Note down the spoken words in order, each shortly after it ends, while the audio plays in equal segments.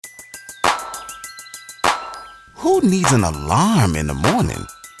Who needs an alarm in the morning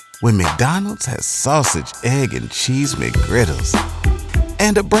when McDonald's has sausage, egg, and cheese McGriddles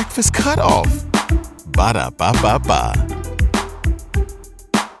and a breakfast cutoff? Ba-da-ba-ba-ba.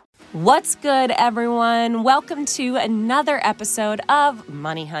 What's good, everyone? Welcome to another episode of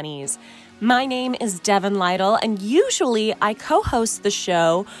Money Honeys. My name is Devin Lytle, and usually I co-host the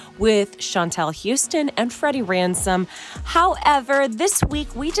show with Chantel Houston and Freddie Ransom. However, this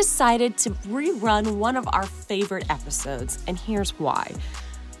week we decided to rerun one of our favorite episodes, and here's why.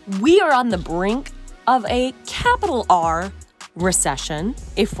 We are on the brink of a capital R recession,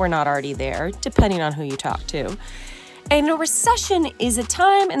 if we're not already there, depending on who you talk to. And a recession is a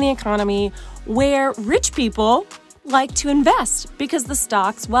time in the economy where rich people like to invest because the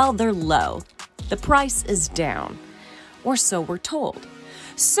stocks, well, they're low. The price is down, or so we're told.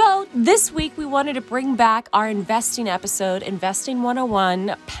 So this week we wanted to bring back our investing episode, Investing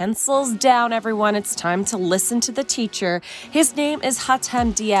 101. Pencils down, everyone. It's time to listen to the teacher. His name is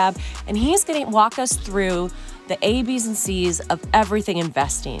Hatem Diab, and he's going to walk us through the A, B's, and C's of everything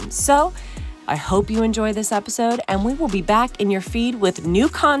investing. So I hope you enjoy this episode, and we will be back in your feed with new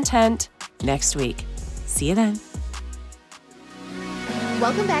content next week. See you then.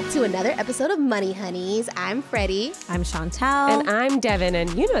 Welcome back to another episode of Money Honeys. I'm Freddie. I'm Chantel. And I'm Devin,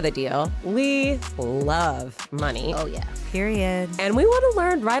 and you know the deal. We love money. Oh, yeah. Period. And we want to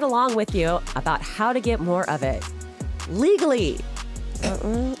learn right along with you about how to get more of it legally.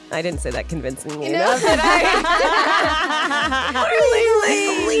 I didn't say that convincingly enough, did I?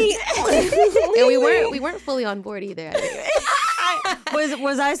 And we weren't fully on board either.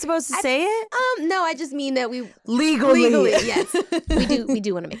 Was I supposed to say it? No, I just mean that we Legally, yes, we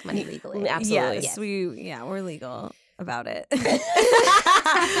do want to make money legally. Absolutely. Yes, we're legal about it. We are.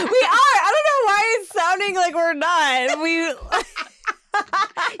 I don't know why it's sounding like we're not.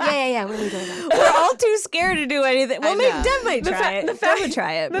 Yeah, we're legal about it. We're all too scared to do anything. Well, maybe Dev might try it. The fact would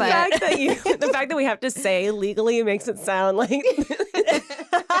try it. The but fact that we have to say legally makes it sound like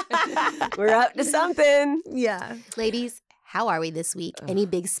we're up to something. yeah. Ladies, how are we this week? Any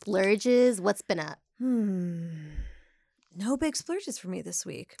big splurges? What's been up? No big splurges for me this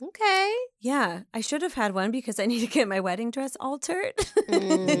week. Okay. Yeah, I should have had one because I need to get my wedding dress altered.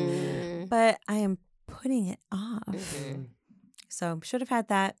 But I am putting it off. Mm-hmm. So should have had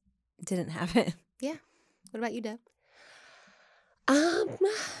that. Didn't have it. Yeah. What about you, Deb?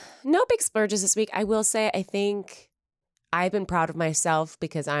 No big splurges this week. I will say I think I've been proud of myself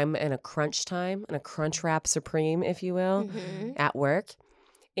because I'm in a crunch time, in a crunch wrap supreme, if you will, at work.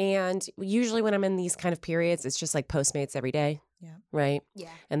 And usually when I'm in these kind of periods, it's just like Postmates every day. Yeah. Right? Yeah.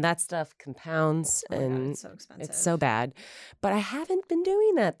 And that stuff compounds Oh my God, and it's so expensive. it's so bad. But I haven't been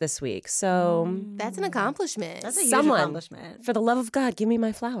doing that this week. So That's an accomplishment. That's a huge Someone- accomplishment. for the love of God, give me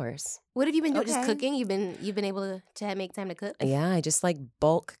my flowers. What have you been doing? Just Okay. cooking? You've been able to make time to cook? Yeah, I just like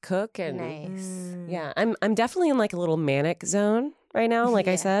bulk cook and Nice. yeah, I'm definitely in like a little manic zone right now. Like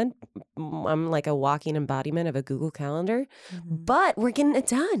I Yeah. said, I'm like a walking embodiment of a Google Calendar, but we're getting it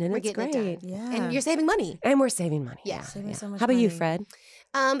done and We're it's getting great. it done. Yeah. And you're saving money. And we're saving money. Yeah. Saving so much How about you, money. Fred?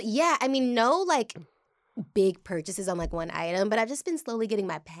 Yeah, I mean, no like big purchases on like one item, but I've just been slowly getting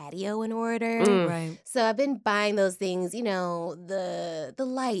my patio in order. Right. So I've been buying those things, you know, the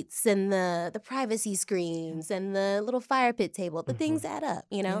lights and the privacy screens and the little fire pit table. The things add up,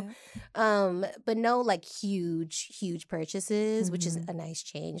 you know. But no like huge purchases, which is a nice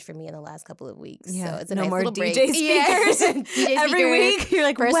change for me in the last couple of weeks. Yeah. So it's a No nice more little break. DJ speakers Yeah. DJ every speakers, week. You're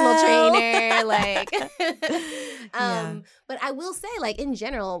like, personal well. trainer, like. Yeah. But I will say, like in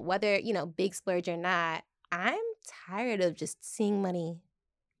general, whether you know big splurge or not, I'm tired of just seeing money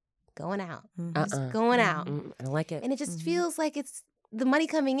going out, just going out, I like it. and it just feels like it's the money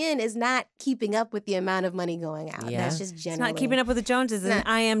coming in is not keeping up with the amount of money going out. Yeah. That's just It's generally not keeping up with the Joneses, and Not-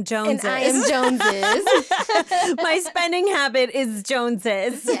 I am Joneses. And I am Joneses. My spending habit is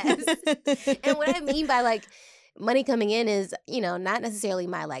Joneses. Yes. And what I mean by like money coming in is, you know, not necessarily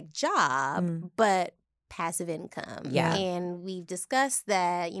my like job, but passive income. Yeah. And we've discussed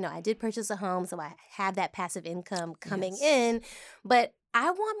that, you know, I did purchase a home, so I have that passive income coming in, but I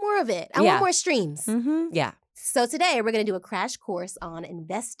want more of it. I Yeah. want more streams. Yeah. So today we're going to do a crash course on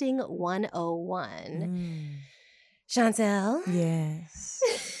Investing 101. Chantel. Yes.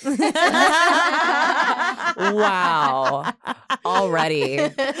 Wow. Already.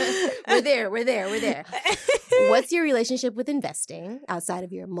 We're there. What's your relationship with investing outside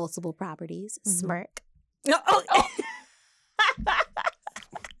of your multiple properties? Smirk. Oh.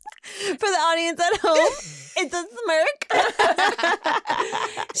 For the audience at home, it's a smirk.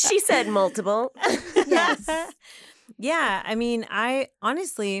 She said multiple. Yes. Yeah, I mean, I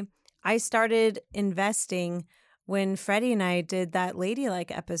started investing when Freddie and I did that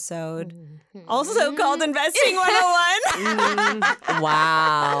Ladylike episode, Mm-hmm. also called Investing 101.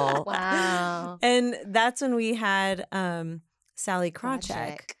 Wow. Wow. And that's when we had Sally Krawcheck,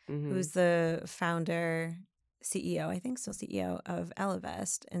 Project. who's the founder, CEO, I think still CEO of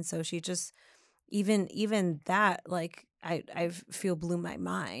Elevest. And so she just, even that, like, I feel blew my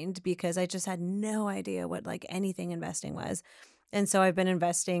mind because I just had no idea what like anything investing was. And so I've been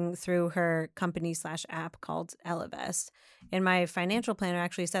investing through her company/app called Elevest. And my financial planner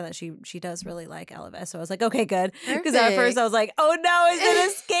actually said that she does really like Elevest. So I was like, okay, good. Because at first I was like, oh no, is it a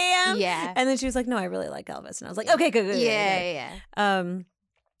scam? Yeah. And then she was like, no, I really like Elevest. And I was like, okay, good. Yeah.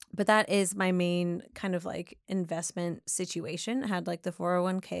 But that is my main kind of like investment situation. I had like the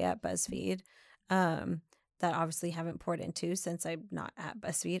 401k at BuzzFeed. That obviously haven't poured into since I'm not at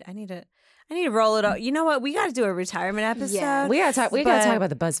BuzzFeed. I need to roll it out. You know what? We got to do a retirement episode. Yeah. We gotta talk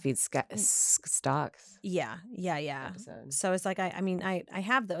about the BuzzFeed stocks. Yeah. Episode. So it's like I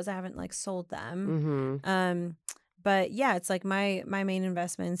have those. I haven't like sold them. But yeah, it's like my main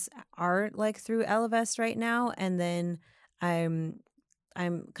investments are like through Elevest right now, and then I'm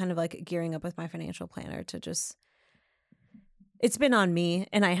kind of like gearing up with my financial planner to just. It's been on me,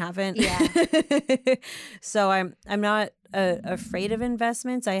 and I haven't. Yeah. So I'm not afraid of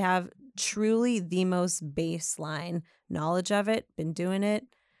investments. I have truly the most baseline knowledge of it. Been doing it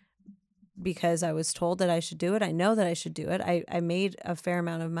because I was told that I should do it. I know that I should do it. I made a fair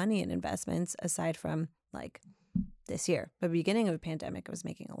amount of money in investments aside from like this year. But beginning of a pandemic, I was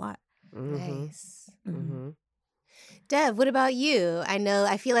making a lot. Nice. Mm-hmm. Dev, what about you?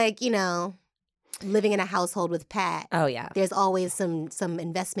 I feel like, living in a household with Pat. Oh yeah. There's always some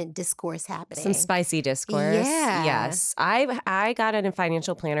investment discourse happening. Some spicy discourse. Yeah. Yes. I got a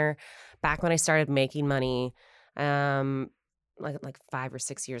financial planner back when I started making money, like 5 or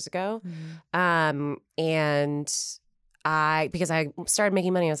 6 years ago. And because I started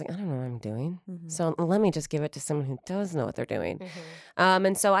making money, I was like, I don't know what I'm doing. So let me just give it to someone who does know what they're doing.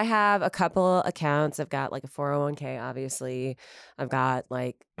 And so I have a couple accounts. I've got like a 401k, obviously. I've got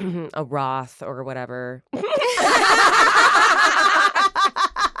like a Roth or whatever.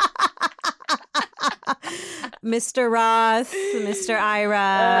 Mr. Roth, Mr. IRA.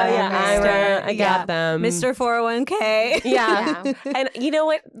 IRA. I got them. Mr. 401k. Yeah. And you know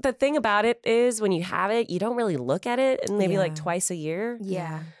what? The thing about it is when you have it, you don't really look at it and maybe like twice a year.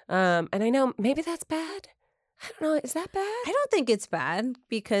 Yeah. And I know maybe that's bad. I don't know. Is that bad? I don't think it's bad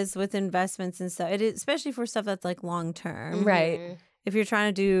because with investments and stuff, it is, especially for stuff that's like long term. Right. If you're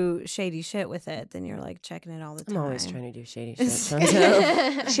trying to do shady shit with it, then you're like checking it all the time. I'm always trying to do shady shit.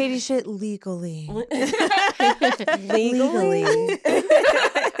 Chantel. Shady shit legally. Legally.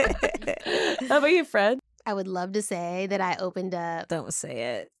 How about you, Fred? I would love to say that I opened up Don't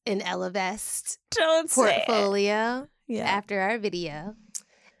say it. an Elevest Don't say it. portfolio Yeah. after our video.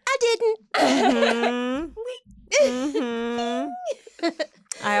 I didn't.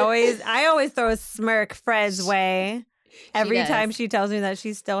 I always throw a smirk Fred's way every does. time she tells me that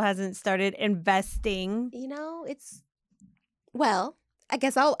she still hasn't started investing. I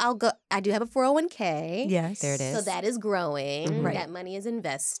guess I'll go. I do have a 401k. Yes. There it is. So that is growing. Right. That money is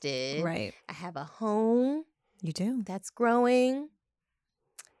invested. Right. I have a home You do. that's growing.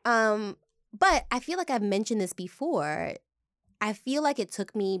 But I feel like I've mentioned this before. I feel like it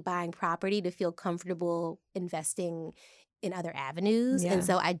took me buying property to feel comfortable investing in other avenues. Yeah. And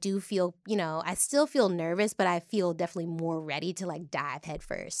so I do feel, I still feel nervous, but I feel definitely more ready to like dive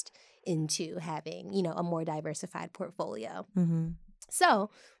headfirst into having, a more diversified portfolio. Mm-hmm. So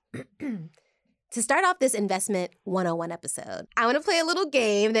to start off this Investment 101 episode, I want to play a little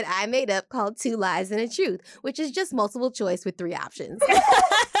game that I made up called 2 Lies and a Truth, which is just multiple choice with 3 options.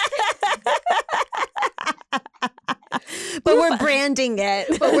 But we're branding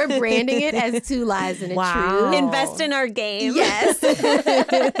it. But we're branding it as 2 Lies and a Truth. Invest in our game. Yes.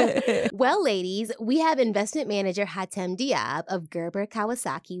 Well, ladies, we have investment manager Hatem Diab of Gerber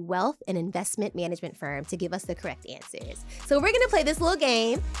Kawasaki Wealth and Investment Management Firm to give us the correct answers. So we're going to play this little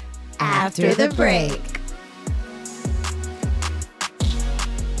game after the break.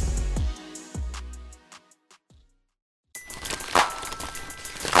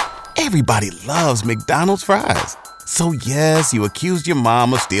 Everybody loves McDonald's fries. So yes, you accused your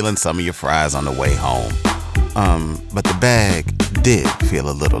mom of stealing some of your fries on the way home. But the bag did feel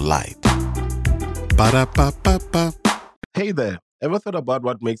a little light. Ba-da-ba-ba-ba. Hey there, ever thought about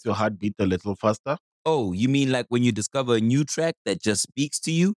what makes your heart beat a little faster? Oh, you mean like when you discover a new track that just speaks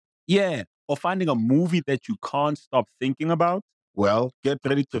to you? Yeah, or finding a movie that you can't stop thinking about? Well, get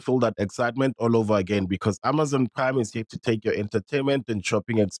ready to feel that excitement all over again because Amazon Prime is here to take your entertainment and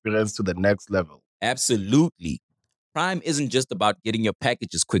shopping experience to the next level. Absolutely. Prime isn't just about getting your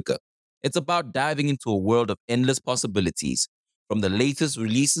packages quicker. It's about diving into a world of endless possibilities, from the latest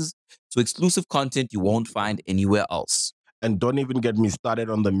releases to exclusive content you won't find anywhere else. And don't even get me started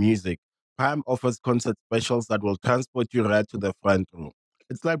on the music. Prime offers concert specials that will transport you right to the front row.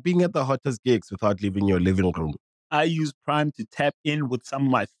 It's like being at the hottest gigs without leaving your living room. I use Prime to tap in with some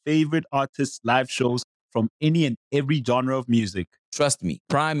of my favorite artists' live shows from any and every genre of music. Trust me,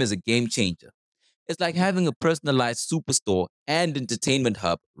 Prime is a game changer. It's like having a personalized superstore and entertainment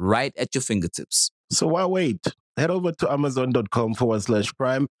hub right at your fingertips. So why wait? Head over to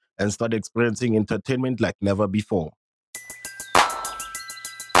amazon.com/prime and start experiencing entertainment like never before.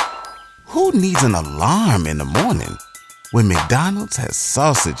 Who needs an alarm in the morning when McDonald's has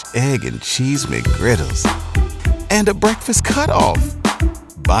sausage, egg, and cheese McGriddles and a breakfast cutoff?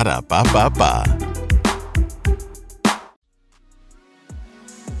 Ba-da-ba-ba-ba.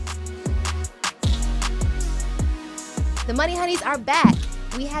 The Money Honeys are back.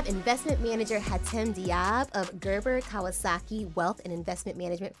 We have investment manager Hatem Diab of Gerber Kawasaki Wealth and Investment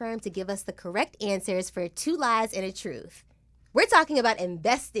Management Firm to give us the correct answers for 2 lies and a truth. We're talking about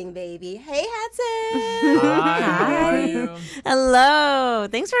investing, baby. Hey, Hatem. Hi, how are you? Hello.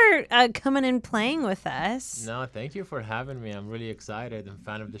 Thanks for coming and playing with us. No, thank you for having me. I'm really excited. I'm a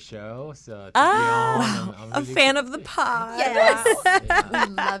fan of the show. So to be on, I'm A really fan of the pod. Yes. Yeah.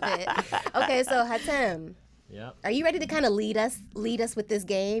 We love it. Okay, so Hatem, Yeah. are you ready to kind of lead us with this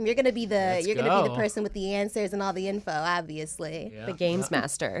game? You're gonna be Let's the go. person with the answers and all the info, obviously. Yeah. The games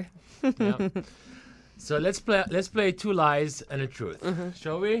master. Yeah. So let's play 2 lies and a truth,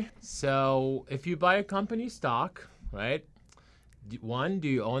 shall we? So if you buy a company stock, right? 1, do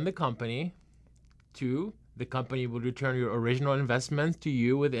you own the company? 2, the company will return your original investment to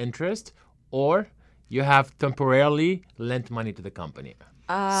you with interest, or you have temporarily lent money to the company.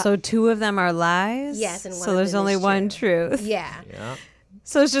 So 2 of them are lies? Yes, and one so of there's them only is one true. truth. Yeah. Yeah.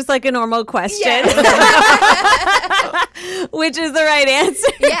 So it's just like a normal question. Which is the right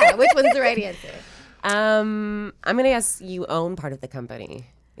answer? Yeah, which one's the right answer? I'm gonna guess you own part of the company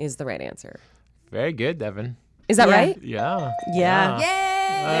is the right answer. Very good, Devin. Is that Yeah. right? Yeah. Yeah.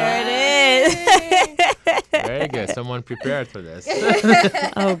 Yay! There it is. Very good. Someone prepared for this.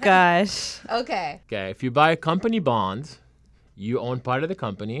 Oh, gosh. Okay. Okay, if you buy a company bond, you own part of the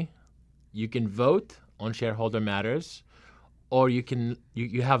company. You can vote on shareholder matters, or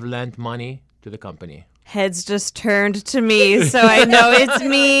you have lent money to the company. Heads just turned to me, so I know it's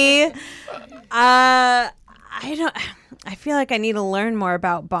me. I feel like I need to learn more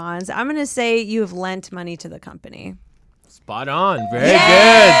about bonds. I'm going to say you have lent money to the company. Spot on. Very good.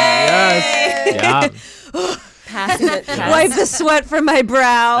 Yes. Yeah. Passing it. Wipe the sweat from my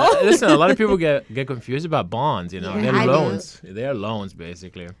brow. Listen, a lot of people get confused about bonds. You know, Yeah, they're I do. loans. They're loans,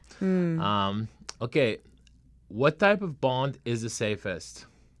 basically. Okay, what type of bond is the safest?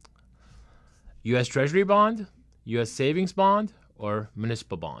 U.S. Treasury bond, U.S. savings bond, or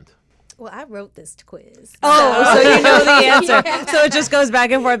municipal bond? Well, I wrote this quiz. Oh, so you know the answer. So it just goes back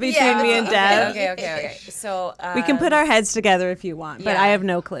and forth between me and Deb. Okay. So We can put our heads together if you want, but yeah. I have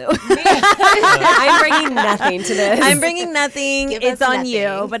no clue. I'm bringing nothing to this. I'm bringing nothing. Give It's us on you,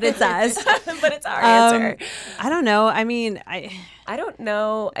 nothing. but it's us. but it's our answer. I don't know. I mean, I don't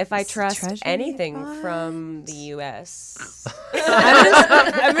know if I trust Treasury anything bonds? from the U.S.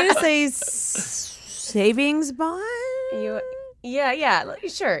 I'm gonna say savings bond. Yeah,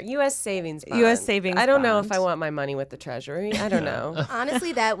 sure. U.S. savings bond. U.S. savings I don't know if bond. I want my money with the Treasury. I don't know.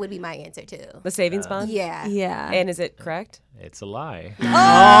 Honestly, that would be my answer too. The savings bond? Yeah. Yeah. And is it correct? It's a lie.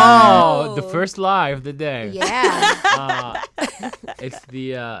 Oh, the first lie of the day. Yeah. It's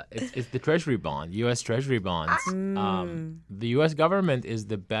the Treasury bond, U.S. Treasury bonds. The U.S. government is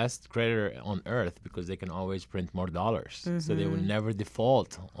the best creditor on earth because they can always print more dollars, so they will never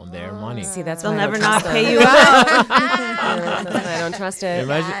default on their money. See, that's They'll why I never don't not trust pay them. you out. That's why I don't trust it.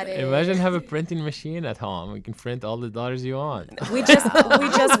 Imagine have a printing machine at home. You can print all the dollars you want. We just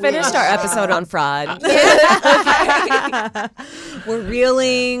finished our episode on fraud. We're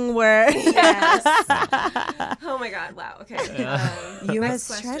reeling. We're Oh my God! Wow. Okay. U.S.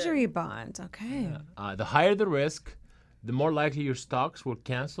 question. Treasury bond. Okay. The higher the risk, the more likely your stocks will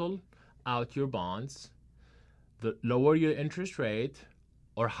cancel out your bonds, the lower your interest rate,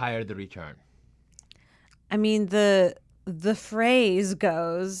 or higher the return. I mean, the phrase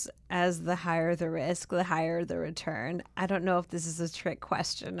goes, as the higher the risk, the higher the return. I don't know if this is a trick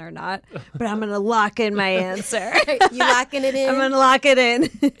question or not, but I'm going to lock in my answer. You locking it in? I'm going to lock it in.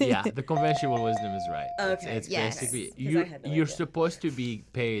 Yeah, the conventional wisdom is right. Okay, It's yes. basically 'Cause I had no you're idea. supposed to be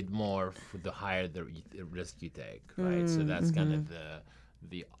paid more for the higher the risk you take, right? So that's kind of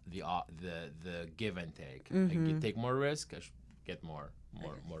the give and take. Like you take more risk, get more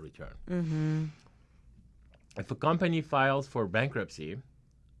return. If a company files for bankruptcy,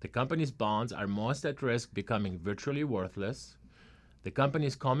 the company's bonds are most at risk becoming virtually worthless. The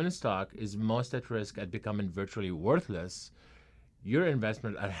company's common stock is most at risk at becoming virtually worthless. Your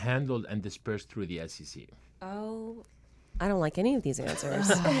investments are handled and dispersed through the SEC. Oh, I don't like any of these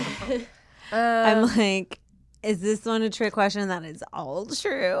answers. I'm like, is this one a trick question that is all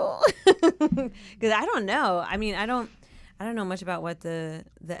true? Because I don't know. I mean, I don't know much about what the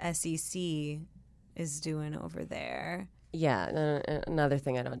SEC is doing over there. Yeah, another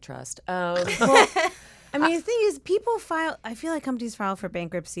thing I don't trust. I mean, the thing is, I feel like companies file for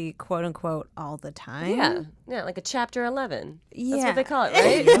bankruptcy, quote unquote, all the time. Yeah, like a Chapter 11. Yeah. That's what they call it,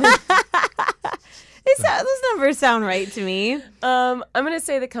 right? Those numbers sound right to me. I'm going to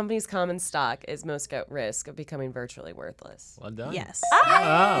say the company's common stock is most at risk of becoming virtually worthless. Well done. Yes.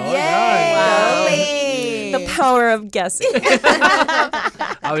 Wow. The power of guessing.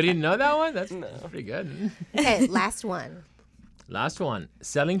 Oh, we didn't know that one? That's pretty good. Okay, last one. Last one.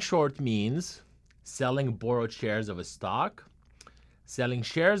 Selling short means selling borrowed shares of a stock, selling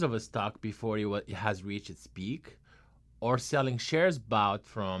shares of a stock before it has reached its peak, or selling shares bought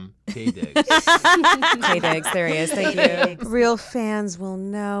from Tay Diggs. Tay Diggs, there he is. Thank you. Real fans will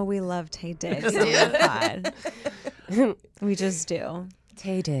know we love Tay Diggs on the pod. We just do.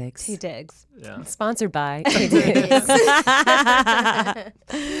 Tay Diggs. Tay Diggs. Yeah. Sponsored by Tay Diggs.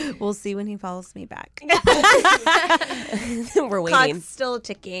 We'll see when he follows me back. We're waiting. Clock's still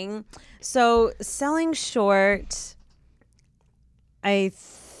ticking. So selling short, I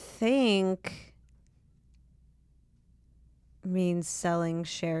think, means selling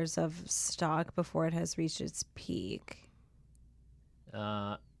shares of stock before it has reached its peak.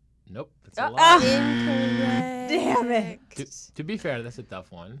 Nope. That's a lie. Incorrect. Damn it. To be fair, that's a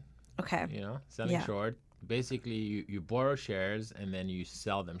tough one. Okay. Selling Yeah. short. Basically, you borrow shares and then you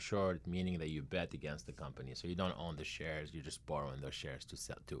sell them short, meaning that you bet against the company. So you don't own the shares; you're just borrowing those shares to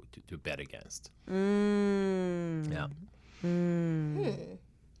sell to bet against. Yeah.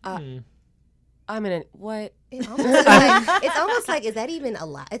 I'm in a what? It's almost like, is that even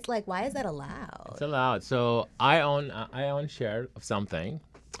allowed? It's like, why is that allowed? It's allowed. So I own share of something.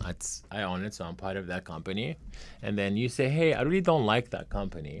 I own it, so I'm part of that company. And then you say, hey, I really don't like that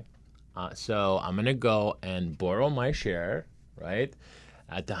company. So I'm going to go and borrow my share, right?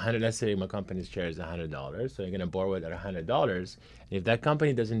 At let's say my company's share is $100. So you're going to borrow it at $100. And if that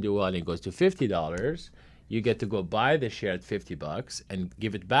company doesn't do well and it goes to $50, you get to go buy the share at $50 and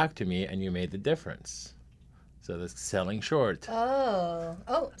give it back to me, and you made the difference. So that's selling short. Oh.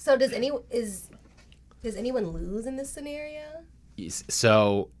 So does anyone lose in this scenario?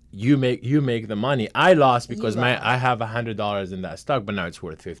 So you make the money. I lost because I have $100 in that stock, but now it's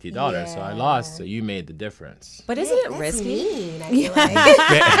worth $50. So I lost. So you made the difference. But isn't it That's risky? mean, I feel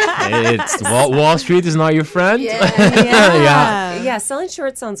like. It's Wall Street is not your friend. Yeah, selling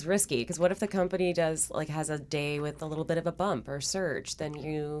short sounds risky because what if the company has a day with a little bit of a bump or surge? Then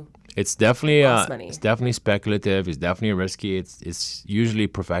you It's definitely lost money. it's definitely speculative. It's definitely risky. It's usually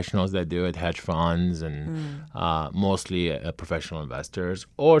professionals that do it, hedge funds and mostly professional investors.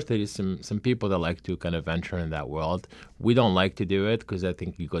 Or there is some people that like to kind of venture in that world. We don't like to do it because I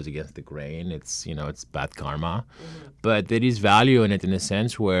think it goes against the grain. It's it's bad karma. But there is value in it in a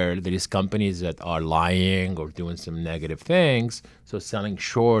sense where there is companies that are lying or doing some negative things. So selling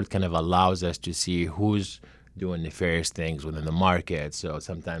short kind of allows us to see who's doing nefarious things within the market. So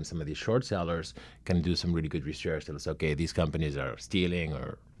sometimes some of these short sellers can do some really good research. Tell us, okay, these companies are stealing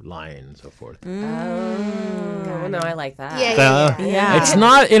or lying and so forth. Oh, no, I like that. Yeah. It's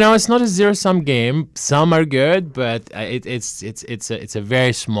not, it's not a zero-sum game. Some are good, but it's a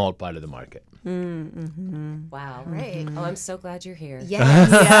very small part of the market. Wow. Right. Oh, I'm so glad you're here.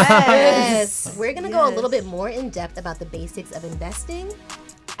 Yes. We're going to go a little bit more in depth about the basics of investing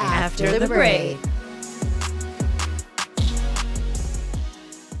after the break.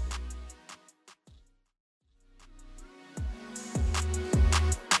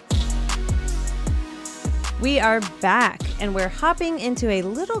 We are back, and we're hopping into a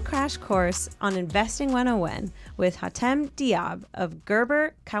little crash course on Investing 101 with Hatem Diab of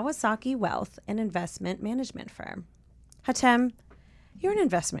Gerber Kawasaki Wealth and Investment Management Firm. Hatem, you're an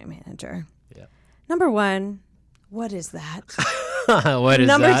investment manager. Yeah. Number one, what is that? What is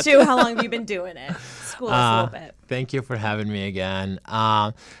Number that? two, how long have you been doing it? School us a little bit. Thank you for having me again.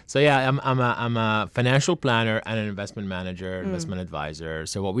 I'm a financial planner and an investment manager, investment advisor.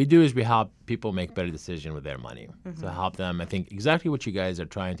 So what we do is we help people make better decisions with their money. So help them, I think, exactly what you guys are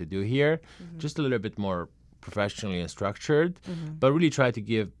trying to do here, just a little bit more professionally and structured, but really try to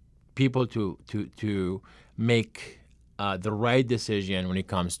give people to make the right decision when it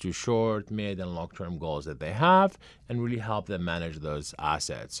comes to short, mid, and long-term goals that they have, and really help them manage those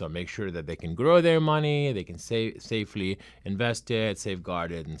assets. So make sure that they can grow their money, they can safely invest it,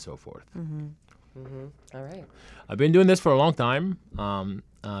 safeguard it, and so forth. All right. I've been doing this for a long time,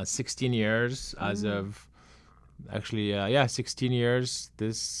 16 years as of, 16 years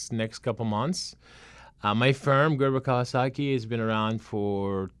this next couple months. My firm, Gerber Kawasaki, has been around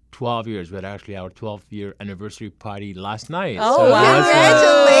for 12 years. We had actually our 12th-year anniversary party last night. Oh, wow.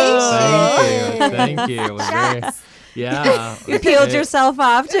 Congratulations. Thank you. It was very, yeah. You peeled yourself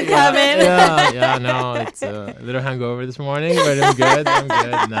off to come in. Yeah, no, it's a little hangover this morning, but I'm good.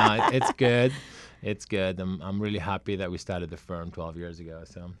 No, it's good. It's good. I'm really happy that we started the firm 12 years ago.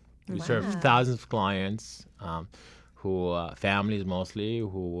 So we serve thousands of clients, who families mostly,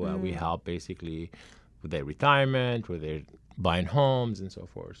 who we help basically with their retirement, with their buying homes, and so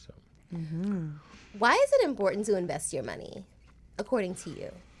forth. So, Why is it important to invest your money, according to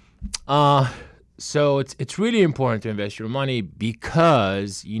you? So it's really important to invest your money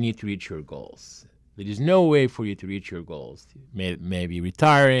because you need to reach your goals. There is no way for you to reach your goals, maybe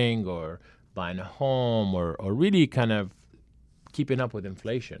retiring or buying a home or really kind of keeping up with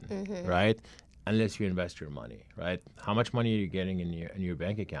inflation, right? Unless you invest your money, right? How much money are you getting in your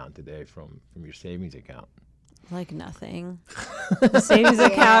bank account today from your savings account? Like nothing. The savings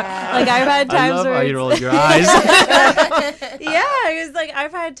account. Like I've had times I love where how you rolled your eyes. yeah, it was like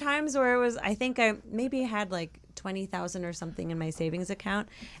I've had times where it was. I think I maybe had like 20,000 or something in my savings account,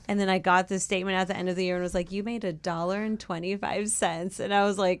 and then I got this statement at the end of the year and was like, "You made $1.25," and I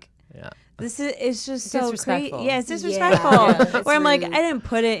was like, Yeah. This is it's just so crazy. Disrespectful. Yeah, it's disrespectful. Yeah, Where I'm like, rude. I didn't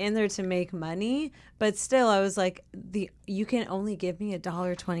put it in there to make money, but still, I was like, you can only give me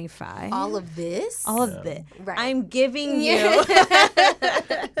 $1.25. All of this? All of it. Right. I'm giving you.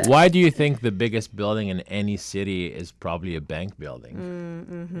 Why do you think the biggest building in any city is probably a bank building?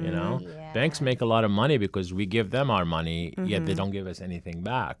 You know, Yeah. banks make a lot of money because we give them our money, yet they don't give us anything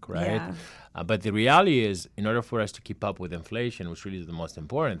back, right? Yeah. But the reality is, in order for us to keep up with inflation, which really is the most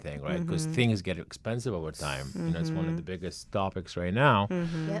important thing, right? Because things get expensive over time. You know, it's one of the biggest topics right now.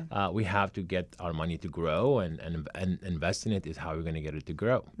 Yep. We have to get our money to grow, and invest in it is how we're going to get it to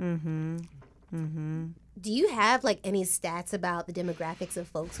grow. Do you have like any stats about the demographics of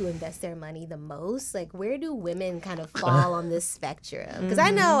folks who invest their money the most? Like, where do women kind of fall on this spectrum? Because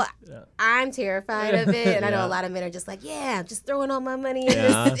I know I'm terrified of it, and I know a lot of men are just like, yeah, I'm just throwing all my money in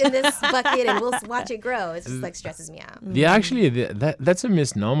this bucket, and we'll watch it grow. It just like stresses me out. That's a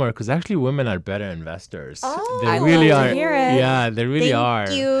misnomer because actually women are better investors. Oh, they I really love are. to hear it. Yeah, they really are.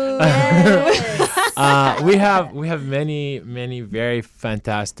 Thank you. Yes. We have many very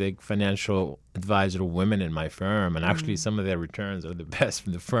fantastic financial advisor women in my firm, and actually some of their returns are the best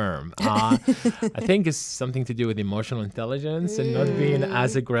from the firm. I think it's something to do with emotional intelligence and not being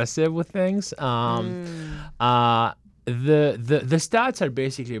as aggressive with things. The stats are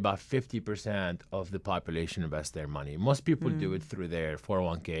basically about 50% of the population invest their money. Most people do it through their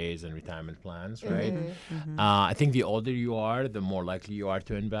 401ks and retirement plans, right? I think the older you are, the more likely you are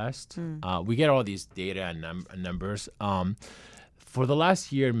to invest. We get all these data and numbers. For the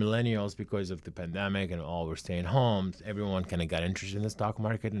last year, millennials, because of the pandemic and all were staying home, everyone kind of got interested in the stock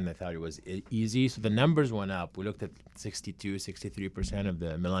market, and they thought it was easy. So the numbers went up. We looked at 63% of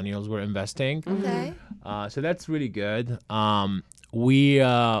the millennials were investing. Okay. So that's really good. I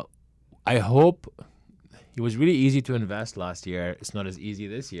hope it was really easy to invest last year. It's not as easy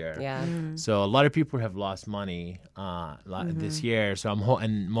this year. Yeah. So a lot of people have lost money this year. So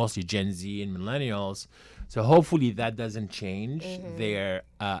and mostly Gen Z and millennials. So hopefully that doesn't change their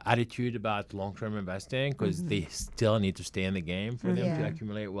attitude about long-term investing because they still need to stay in the game for them to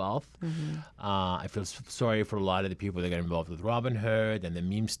accumulate wealth. I feel sorry for a lot of the people that got involved with Robinhood and the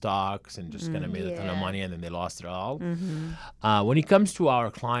meme stocks and just kind of made a ton of money and then they lost it all. When it comes to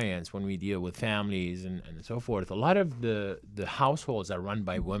our clients, when we deal with families and so forth, a lot of the households are run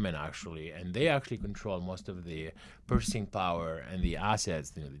by women actually, and they actually control most of the purchasing power and the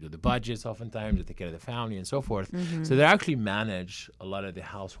assets. You know, they do the budgets oftentimes, they take care of the family and so forth. So they actually manage a lot of the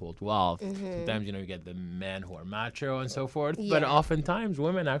household wealth. Sometimes, you know, you get the men who are macho and so forth, but oftentimes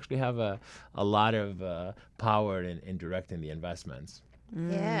women actually have a lot of power in directing the investments.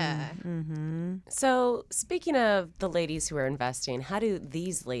 Yeah. So, speaking of the ladies who are investing, how do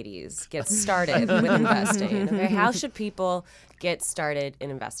these ladies get started with investing? Okay, how should people get started in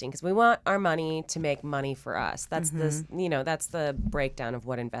investing? Because we want our money to make money for us. That's that's the breakdown of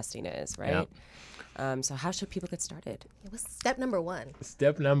what investing is, right? So how should people get started? What's step number one?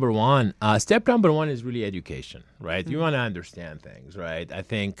 Step number one. Step number one is really education, right? You want to understand things, right? I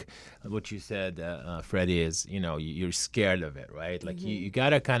think what you said, Freddie, is you're scared of it, right? Like you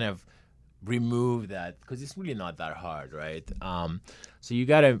gotta kind of remove that because it's really not that hard, right? So you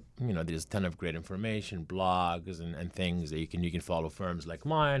gotta, there's a ton of great information, blogs and things that you can follow firms like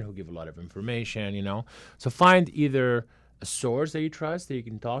mine who give a lot of information, So find either a source that you trust that you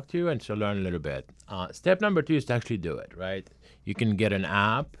can talk to and to learn a little bit. Step number two is to actually do it, right? You can get an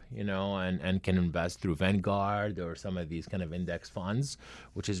app, and can invest through Vanguard or some of these kind of index funds,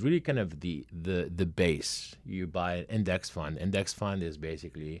 which is really kind of the base. You buy an index fund. Index fund is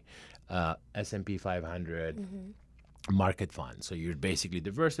basically S&P 500 market fund. So you're basically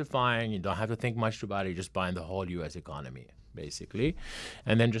diversifying. You don't have to think much about it. You're just buying the whole U.S. economy, basically.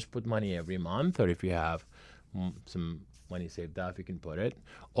 And then just put money every month, or if you have some money saved up, you can put it.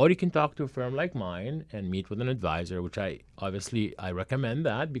 Or you can talk to a firm like mine and meet with an advisor, which I recommend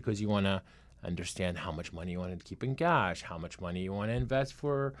that because you want to understand how much money you want to keep in cash, how much money you want to invest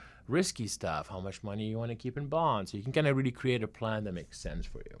for risky stuff, how much money you want to keep in bonds. So you can kind of really create a plan that makes sense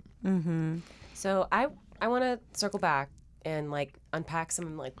for you. So I want to circle back and unpack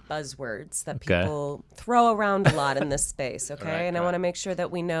some buzzwords that people throw around a lot in this space, okay? I want to make sure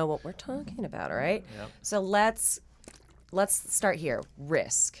that we know what we're talking about, all right? Yep. So let's start here.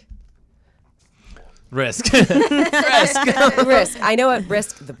 Risk. Risk. Risk. I know what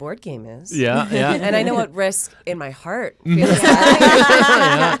Risk the board game is. Yeah. And I know what Risk in my heart feels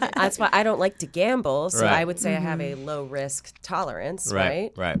like. That's why I don't like to gamble. So I would say I have a low risk tolerance,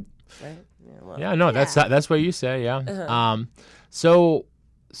 right? Right. Yeah, well, That's what you say. Yeah. So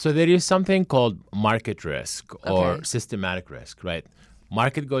there is something called market risk or systematic risk, right?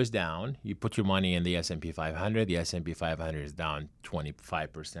 Market goes down. You put your money in the S&P 500. The S&P 500 is down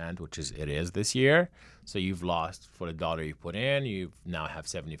 25%, which it is this year. So you've lost for the dollar you put in. You now have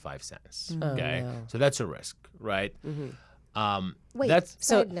 75 cents. Okay, so that's a risk, right? Wait.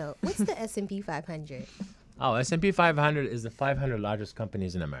 Side note. What's the S&P 500? Oh, S&P 500 is the 500 largest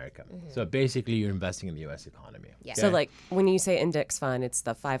companies in America. So basically, you're investing in the U.S. economy. Yeah. So when you say index fund, it's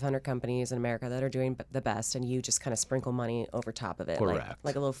the 500 companies in America that are doing the best, and you just kind of sprinkle money over top of it, Correct.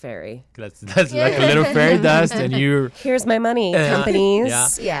 like a little fairy. That's like a little fairy dust, and you're Here's my money,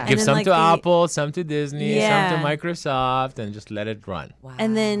 companies. Yeah. give then, some like, to the- Apple, some to Disney, Yeah. some to Microsoft, and just let it run. Wow.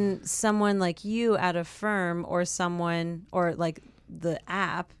 And then someone like you at a firm or someone or the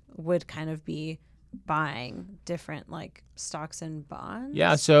app would kind of be buying different stocks and bonds.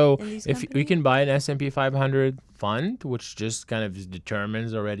 Yeah, so in these if we companies? can buy an S&P 500 fund, which just kind of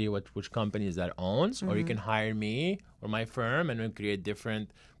determines already which companies that owns, or you can hire me or my firm and we create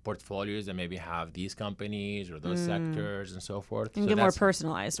different portfolios that maybe have these companies or those sectors and so forth. and So get more that's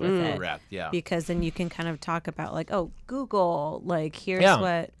personalized with it. correct. Yeah. Because then you can kind of talk about Google,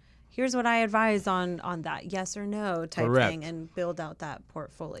 here's what I advise on that yes or no type Correct. thing and build out that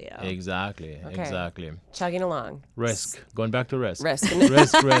portfolio. Exactly. chugging along. Risk. Going back to risk. Risk.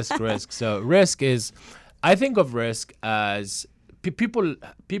 risk. So risk is, I think of risk as people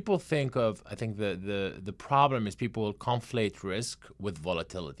think of. I think the problem is people conflate risk with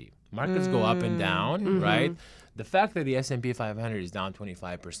volatility. Markets go up and down, right? The fact that the S&P 500 is down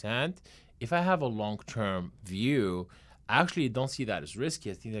 25%, if I have a long-term view, I actually don't see that as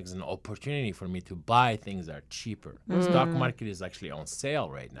risky. I think that's an opportunity for me to buy things that are cheaper. The stock market is actually on sale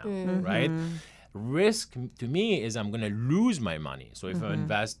right now, right? Risk to me is I'm going to lose my money. So if I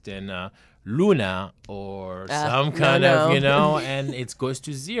invest in Luna or some kind of, and it goes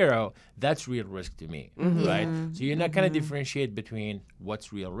to zero, that's real risk to me, right? So you're not going to differentiate between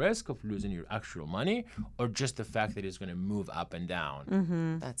what's real risk of losing your actual money or just the fact that it's going to move up and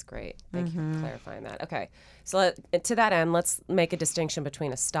down. That's great. Thank you for clarifying that. Okay. So to that end, let's make a distinction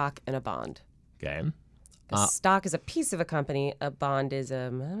between a stock and a bond. Okay. A stock is a piece of a company. A bond is a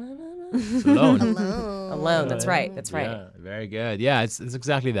It's a loan. loan. That's right. That's right. Yeah, very good. Yeah, it's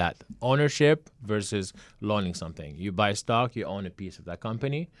exactly that. Ownership versus loaning something. You buy stock, you own a piece of that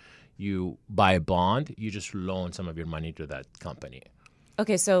company. You buy a bond, you just loan some of your money to that company.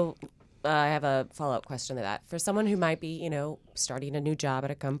 Okay, so I have a follow-up question to that. For someone who might be, starting a new job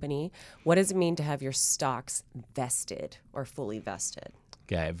at a company, what does it mean to have your stocks vested or fully vested?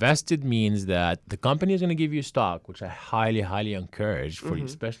 Okay, vested means that the company is going to give you stock, which I highly, highly encourage for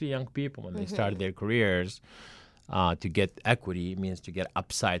especially young people when they start their careers. to get equity means to get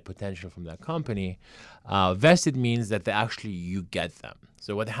upside potential from that company. Vested means that you get them.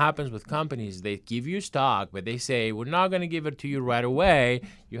 So what happens with companies, they give you stock, but they say, we're not going to give it to you right away.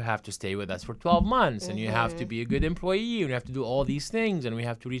 You have to stay with us for 12 months, and you have to be a good employee, and you have to do all these things, and we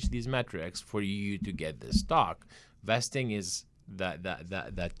have to reach these metrics for you to get this stock. Vesting is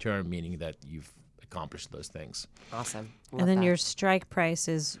that term, meaning that you've accomplished those things. Awesome. And then your strike price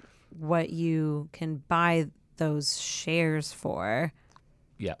is what you can buy those shares for.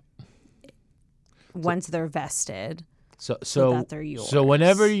 Yeah. Once they're vested. So that they're yours. So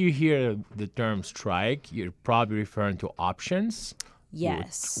whenever you hear the term strike, you're probably referring to options.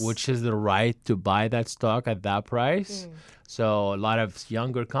 Yes. Which is the right to buy that stock at that price. So a lot of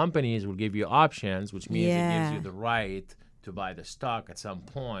younger companies will give you options, which means it gives you the right to buy the stock at some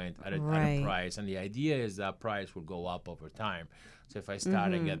point at a price. And the idea is that price will go up over time. So if I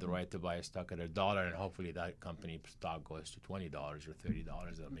start and get the right to buy a stock at $1, and hopefully that company stock goes to $20 or $30,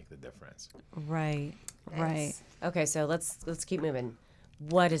 that'll make the difference. Right. Right. Okay, so let's keep moving.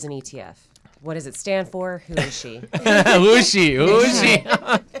 What is an ETF? What does it stand for? Who is she? Who is she?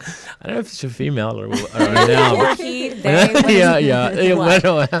 I don't know if it's a female or now. Or he, they, What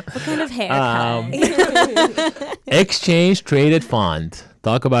What kind of haircut? Exchange traded fund.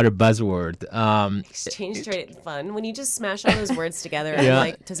 Talk about a buzzword. Exchange traded fund. When you just smash all those words together, I'm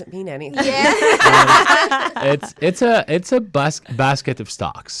like, doesn't mean anything. It's a basket of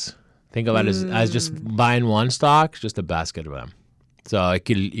stocks. Think about it as just buying one stock, just a basket of them. So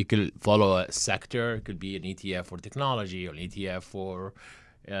you could follow a sector. It could be an ETF for technology or an ETF for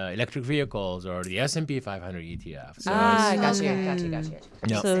electric vehicles or the S&P 500 ETF. So Gotcha.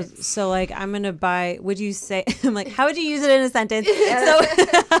 Yeah. So like I'm gonna buy. Would you say? I'm like, how would you use it in a sentence? So,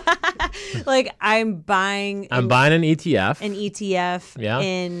 like I'm buying I'm buying an ETF. An ETF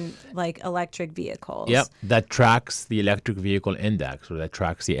in like electric vehicles. Yep, that tracks the electric vehicle index, or that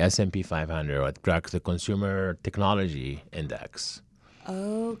tracks the S&P 500, or it tracks the consumer technology index.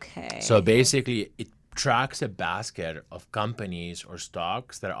 Okay. So basically, it tracks a basket of companies or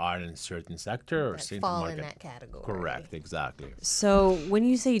stocks that are in a certain sector or certain fall market. in that category. Correct, exactly. So when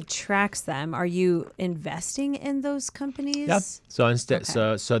you say tracks them, are you investing in those companies? Yep. So instead,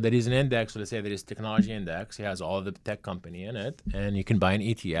 so there is an index. So let's say there is technology index. It has all the tech company in it, and you can buy an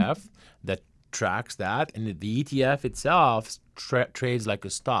ETF that tracks that, and the ETF itself trades like a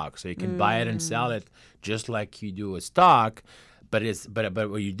stock. So you can buy it and sell it just like you do a stock. But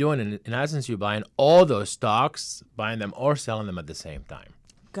what you're doing in essence, you're buying all those stocks, buying them or selling them at the same time.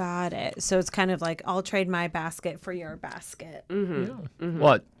 Got it. So it's kind of like I'll trade my basket for your basket.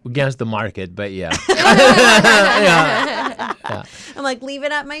 Well, against the market, but yeah. I'm like, leave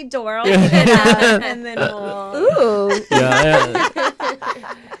it at my door. I'll pick it up, and then we'll. Ooh. Yeah.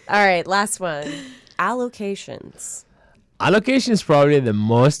 All right, last one. Allocations. Allocation is probably the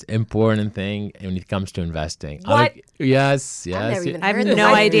most important thing when it comes to investing. What? Yes. I've never even I have heard no this.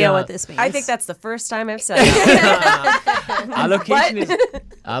 idea what this means. I think that's the first time I've said that.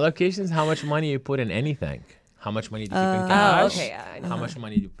 Allocation is how much money you put in anything. How much money do you keep in cash? Okay, yeah, I know. How much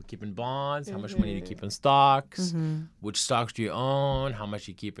money do you keep in bonds? How much money do you keep in stocks? Which stocks do you own? How much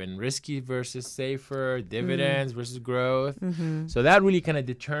you keep in risky versus safer? Dividends versus growth? So that really kind of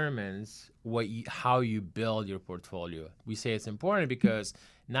determines how you build your portfolio. We say it's important because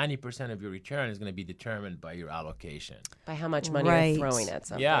 90% of your return is going to be determined by your allocation. By how much money Right. you're throwing at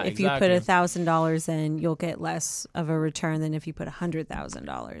something. Yeah, if exactly. you put $1,000 in, you'll get less of a return than if you put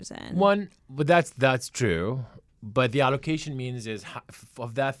 $100,000 in. But that's true. But the allocation means is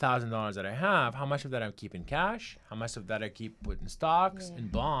of that $1,000 that I have, how much of that I keep in cash, how much of that I keep put in stocks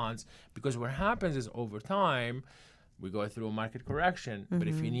and bonds. Because what happens is over time, we go through a market correction. But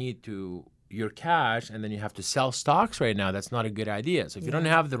if you need your cash and then you have to sell stocks right now, that's not a good idea. So if you don't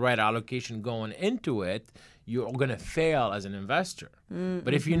have the right allocation going into it, you're going to fail as an investor.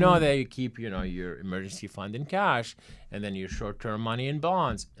 But if you know that you keep, your emergency fund in cash and then your short-term money in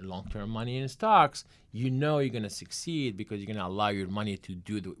bonds and long-term money in stocks, you're going to succeed because you're going to allow your money to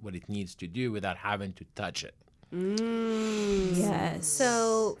do what it needs to do without having to touch it. Yes.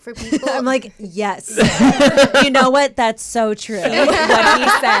 So for people, I'm like, yes. You know what? That's so true. What he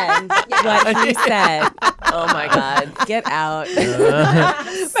said. What he said. Oh my God. Get out.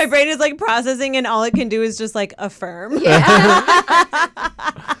 My brain is like processing, and all it can do is just like affirm.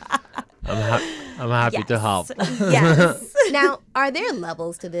 I'm happy to help. yes. Now, are there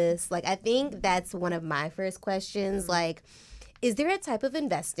levels to this? Like, I think that's one of my first questions. Like, is there a type of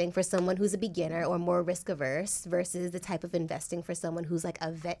investing for someone who's a beginner or more risk averse versus the type of investing for someone who's like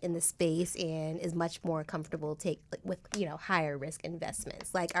a vet in the space and is much more comfortable with higher risk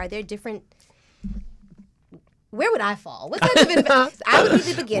investments? Like, are there different where would I fall? What type of I would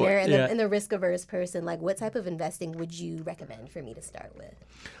be the beginner and the risk averse person. Like, what type of investing would you recommend for me to start with?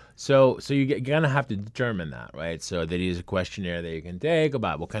 So you're gonna have to determine that, right? So there is a questionnaire that you can take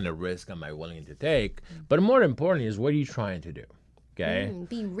about what kind of risk am I willing to take. But more importantly is, what are you trying to do? Okay.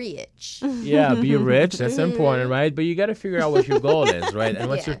 Be rich. Yeah, be rich. That's important, right? But you got to figure out what your goal is, right? And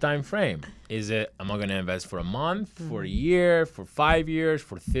what's your time frame? Is it, am I going to invest for a month, for a year, for 5 years,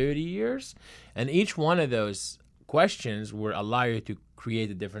 for 30 years? And each one of those questions will allow you to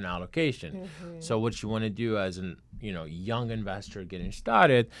create a different allocation. So what you want to do as an young investor getting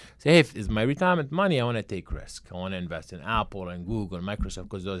started, say, hey, if it's my retirement money, I want to take risk. I want to invest in Apple and Google and Microsoft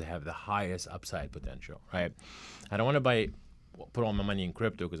because those have the highest upside potential, right? I don't want to put all my money in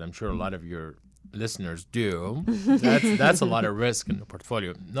crypto because I'm sure a lot of your listeners do. That's a lot of risk in the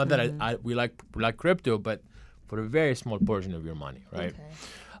portfolio. Not that we like crypto, but for a very small portion of your money, right?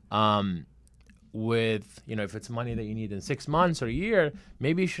 Okay. With if it's money that you need in 6 months or a year,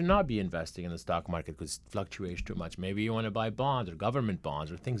 maybe you should not be investing in the stock market because it fluctuates too much. Maybe you want to buy bonds or government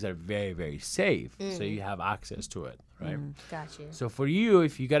bonds or things that are very, very safe, so you have access to it, right? Gotcha. So for you,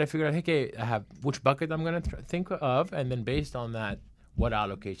 if you got to figure out, okay, I have which bucket I'm going to think of, and then based on that, what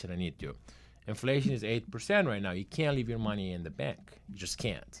allocation I need to. Inflation is 8% right now. You can't leave your money in the bank. You just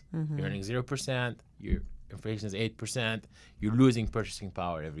can't. You're earning 0%. Your inflation is 8%. You're losing purchasing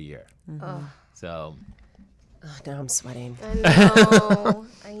power every year. So, now I'm sweating.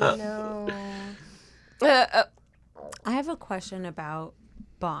 I know. I have a question about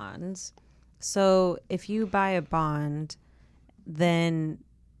bonds. So if you buy a bond, then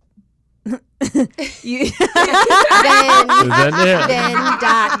you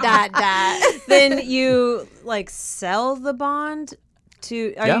then you like sell the bond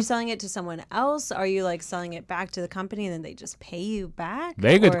to, are you selling it to someone else? Are you like selling it back to the company and then they just pay you back?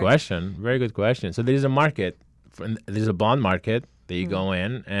 Very good question. Very good question. So there's a market, there's a bond market that you go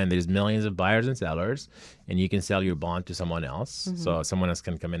in, and there's millions of buyers and sellers, and you can sell your bond to someone else. So someone else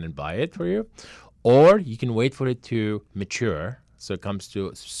can come in and buy it for you, or you can wait for it to mature. So it comes to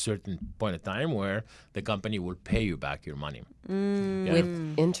a certain point of time where the company will pay you back your money.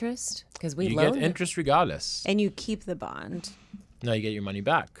 With interest? Because you get interest regardless. And you keep the bond. No, you get your money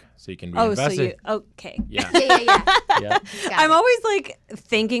back, so you can reinvest it. Okay. Yeah. Yeah. I'm always like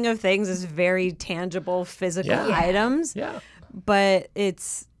thinking of things as very tangible, physical items. Yeah. But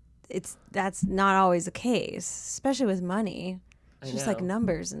that's not always the case, especially with money. It's just like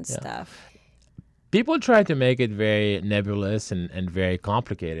numbers and stuff. People try to make it very nebulous and very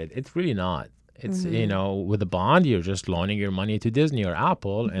complicated. It's really not. It's, with a bond, you're just loaning your money to Disney or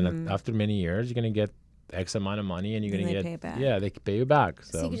Apple, and after many years, you're going to get X amount of money, and you're going to get, pay it back. Yeah, they pay you back.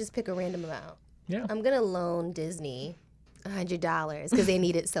 So you can just pick a random amount. Yeah. I'm going to loan Disney $100 because they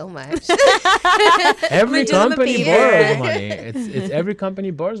need it so much. Every company borrows money. It's every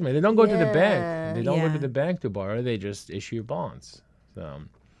company borrows money. They don't go to the bank. They don't go to the bank to borrow. They just issue bonds. So.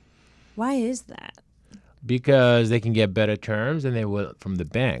 Why is that? Because they can get better terms than they will from the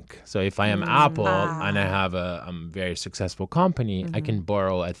bank. So if I am Apple and I have a very successful company, I can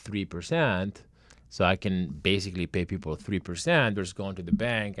borrow at 3%. So I can basically pay people 3% versus going to the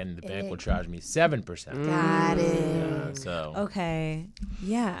bank, and the bank will charge me 7%. Got it. So okay,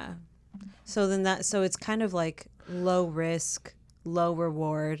 yeah. So then so it's kind of like low risk, low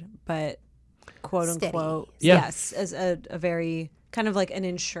reward, but quote unquote, yes, as a very kind of like an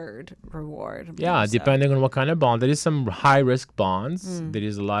insured reward. Yeah, depending on what kind of bond. There is some high risk bonds. There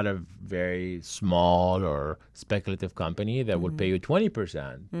is a lot of very small or speculative company that will pay you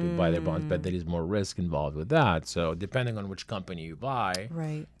 20% to buy their bonds, but there is more risk involved with that. So depending on which company you buy,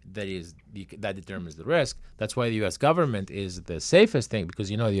 that determines the risk. That's why the U.S. government is the safest thing, because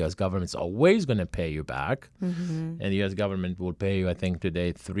the U.S. government's always going to pay you back, and the U.S. government will pay you, I think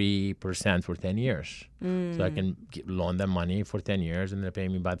today, 3% for 10 years. So I can loan them money for 10 years, and they're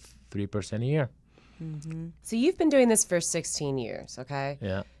paying me about 3% a year. So you've been doing this for 16 years, okay?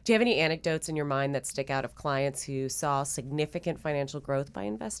 Yeah. Do you have any anecdotes in your mind that stick out of clients who saw significant financial growth by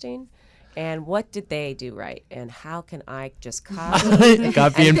investing? And what did they do right? And how can I just copy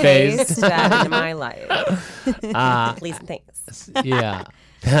and paste that into my life? Please and thanks. Yeah.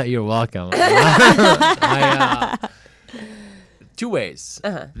 You're welcome. Two ways.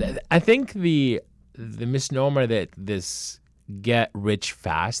 I think the misnomer that this get rich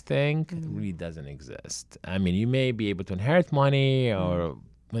fast thing really doesn't exist. I mean, you may be able to inherit money or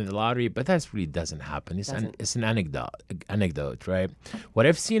win the lottery, but that really doesn't happen. It's an anecdote, right? What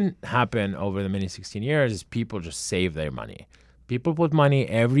I've seen happen over the many 16 years is people just save their money. People put money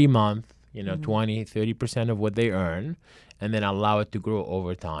every month, 20, 30% of what they earn, and then allow it to grow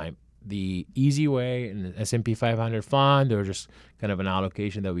over time. the easy way in the S&P 500 fund or just kind of an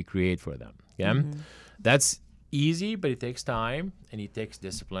allocation that we create for them. Yeah, that's easy, but it takes time and it takes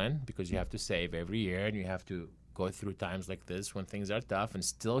discipline because you have to save every year and you have to go through times like this when things are tough and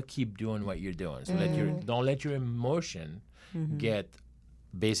still keep doing what you're doing. So that you don't let your emotion get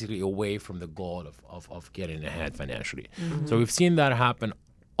basically away from the goal of getting ahead financially. So we've seen that happen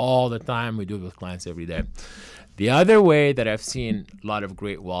all the time. We do it with clients every day. The other way that I've seen a lot of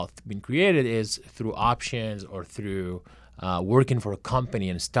great wealth being created is through options or through working for a company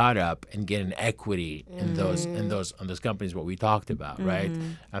and startup and getting equity in those companies. What we talked about, right?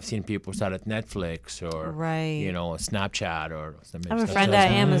 I've seen people start at Netflix or Snapchat or something. I have a friend at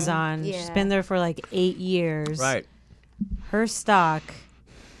Amazon. She's been there for like 8 years. Right. Her stock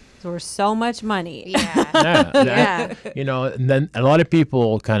is worth so much money. Yeah. And then a lot of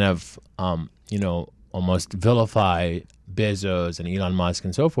people kind of almost vilify Bezos and Elon Musk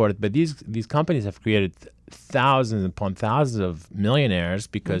and so forth, but these companies have created thousands upon thousands of millionaires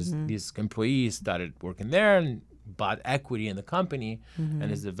because these employees started working there and bought equity in the company,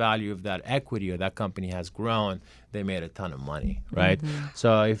 and as the value of that equity or that company has grown, they made a ton of money, right?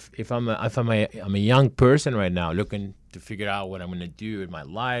 So if I'm a young person right now looking to figure out what I'm going to do in my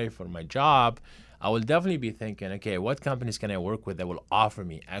life or my job, I will definitely be thinking, okay, what companies can I work with that will offer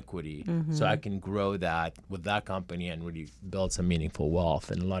me equity so I can grow that with that company and really build some meaningful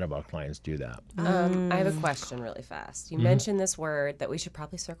wealth? And a lot of our clients do that. I have a question really fast. You mentioned this word that we should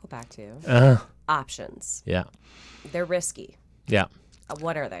probably circle back to. Options. Yeah. They're risky. Yeah.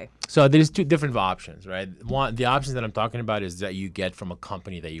 What are they? So there's two different options, right? One, the options that I'm talking about is that you get from a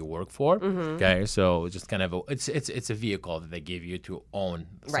company that you work for. Okay, so just kind of it's a vehicle that they give you to own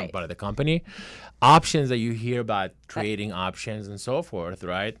some part of the company. Options that you hear about trading options and so forth,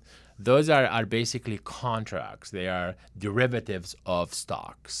 right? Those are basically contracts. They are derivatives of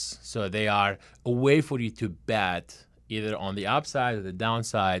stocks. So they are a way for you to bet either on the upside or the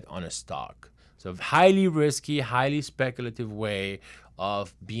downside on a stock. So highly risky, highly speculative way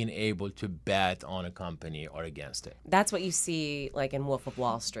of being able to bet on a company or against it. That's what you see like in Wolf of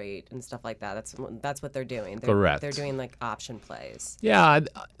Wall Street and stuff like that. That's what they're doing. Correct. They're doing like option plays. Yeah,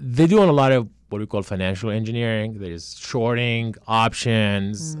 they're doing a lot of what we call financial engineering. There's shorting,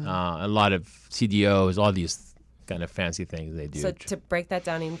 options, a lot of CDOs, all these kind of fancy things they do. So to break that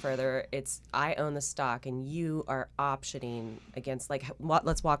down even further, it's I own the stock and you are optioning against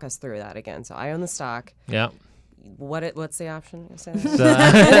let's walk us through that again. So I own the stock. Yeah. What's the option? So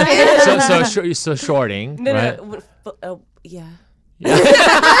shorting. No. Yeah.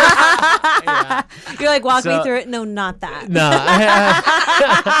 You're like, walk me through it. No, not that. No.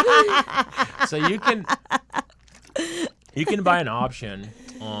 So you can buy an option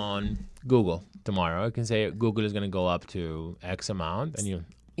on Google tomorrow. You can say Google is going to go up to X amount, and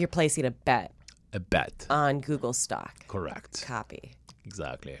you're placing a bet. A bet on Google stock. Correct. Copy.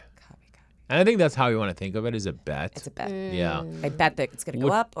 Exactly. And I think that's how you want to think of it, is a bet. It's a bet. Yeah. I bet that it's going to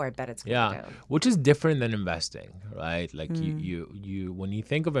go up, or I bet it's going to go down. Which is different than investing, right? Like you when you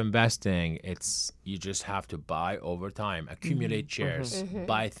think of investing, you just have to buy over time, accumulate shares,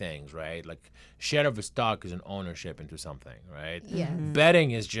 buy things, right? Like share of a stock is an ownership into something, right? Yeah.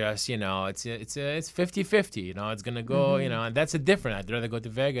 Betting is just, it's 50-50, it's going to go, and that's a different. I'd rather go to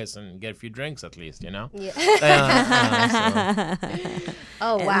Vegas and get a few drinks at least, Yeah.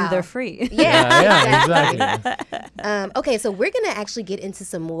 Oh, wow. And they're free. Yeah, exactly. Okay, so we're going to actually get into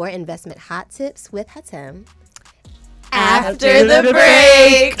some more investment hot tips with Hatem after the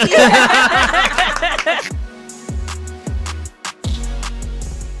break.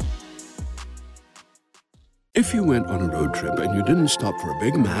 If you went on a road trip and you didn't stop for a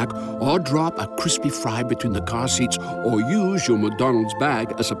Big Mac or drop a crispy fry between the car seats or use your McDonald's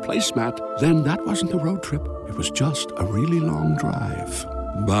bag as a placemat, then that wasn't a road trip. It was just a really long drive.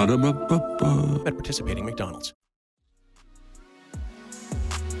 Ba-da-ba-ba-ba. At participating McDonald's.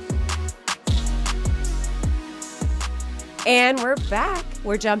 And we're back.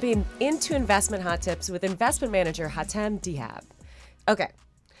 We're jumping into investment hot tips with investment manager Hatem Dihab. Okay.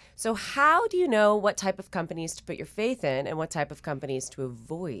 So how do you know what type of companies to put your faith in and what type of companies to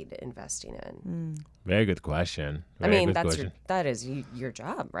avoid investing in? Very good question. That is your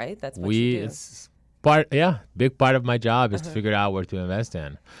job, right? That's what you do. It's big part of my job is to figure out where to invest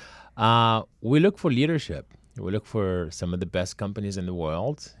in. We look for leadership. We look for some of the best companies in the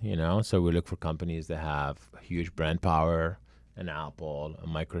world, so we look for companies that have huge brand power, an Apple, a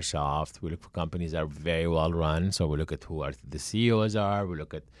Microsoft. We look for companies that are very well run. So we look at who the CEOs are. We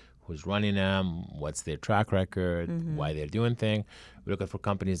look at who's running them, what's their track record, why they're doing things. We look at for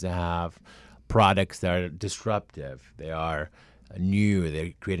companies that have products that are disruptive. They are new.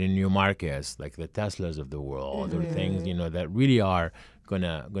 They're creating new markets like the Teslas of the world, or things that really are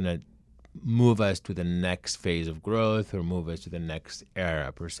gonna move us to the next phase of growth or move us to the next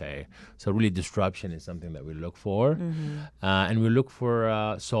era per se. So really disruption is something that we look for. And we look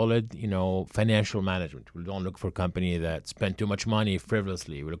for solid, financial management. We don't look for a company that spend too much money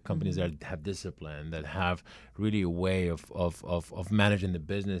frivolously. We look for companies that have discipline, that have really a way of managing the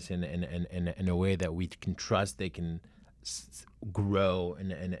business in a way that we can trust they can grow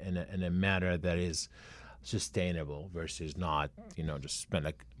in a manner that is sustainable versus not, just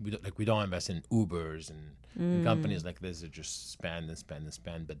spend we don't invest in Ubers and companies like this that just spend and spend and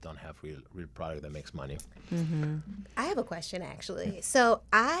spend, but don't have real product that makes money. I have a question actually. So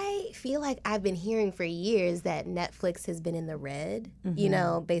I feel like I've been hearing for years that Netflix has been in the red,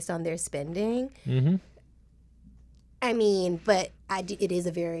 based on their spending. I mean, but it is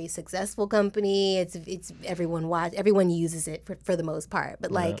a very successful company. It's everyone uses it for the most part.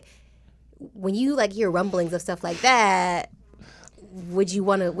 But when you hear rumblings of stuff like that, wouldn't you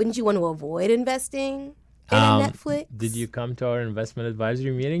want to avoid investing in Netflix? Did you come to our investment advisory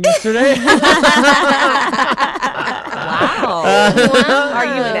meeting yesterday? Wow. Are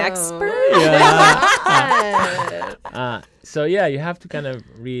you an expert? Yeah. So you have to kind of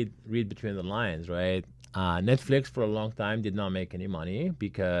read between the lines, right? Netflix for a long time did not make any money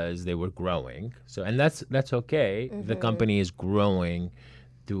because they were growing. So, and that's okay. The company is growing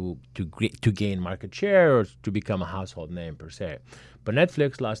to gain market share or to become a household name per se. But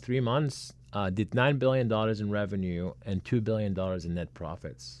Netflix last 3 months did $9 billion in revenue and $2 billion in net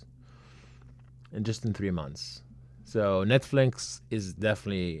profits, and just in 3 months. So Netflix is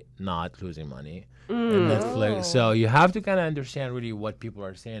definitely not losing money. And Netflix. So you have to kind of understand really what people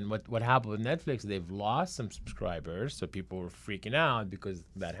are saying. What happened with Netflix? They've lost some subscribers, so people were freaking out because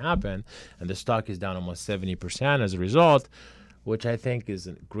that happened, and the stock is down almost 70% as a result, which I think is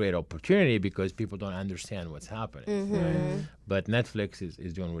a great opportunity because people don't understand what's happening. Right? But Netflix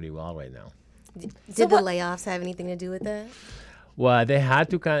is doing really well right now. Did the layoffs have anything to do with that? Well, they had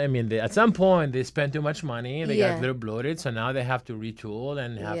to at some point they spent too much money. They got a little bloated, so now they have to retool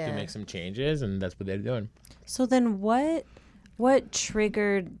and have to make some changes, and that's what they're doing. So then what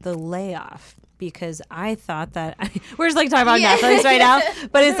triggered the layoff? Because I thought that we're just talking about Netflix right now,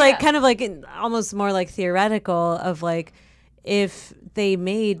 but it's kind of almost more theoretical of if they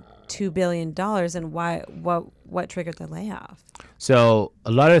made $2 billion, and what triggered the layoff? So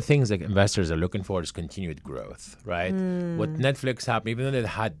a lot of things that investors are looking for is continued growth, right? What Netflix happened, even though they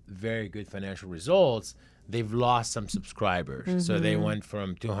had very good financial results, they've lost some subscribers. So they went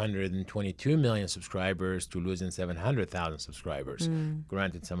from 222 million subscribers to losing 700,000 subscribers.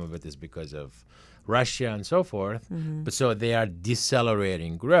 Granted, some of it is because of Russia and so forth, but so they are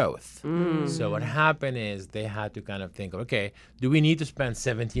decelerating growth. So what happened is they had to kind of think, okay, do we need to spend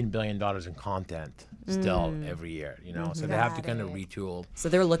 $17 billion in content still every year? So they have to kind of retool. So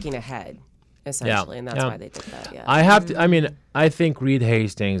they're looking ahead, essentially, and that's why they did that. Yeah. I think Reed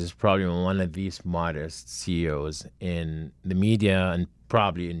Hastings is probably one of the smartest CEOs in the media and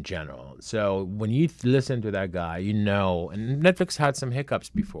probably in general. So when you listen to that guy, and Netflix had some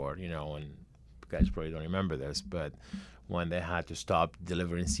hiccups before, and you guys probably don't remember this, but when they had to stop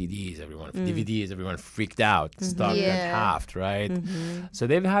delivering CDs, DVDs, everyone freaked out. Stock got halved, right? So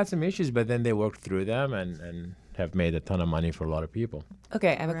they've had some issues, but then they worked through them and have made a ton of money for a lot of people.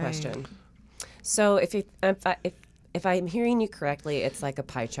 Okay, I have a question. So if I'm hearing you correctly, it's like a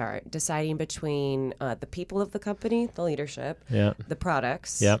pie chart, deciding between the people of the company, the leadership, the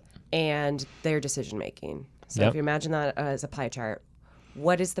products, and their decision making. So if you imagine that as a pie chart,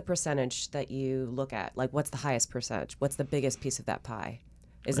 what is the percentage that you look at? What's the highest percentage? What's the biggest piece of that pie?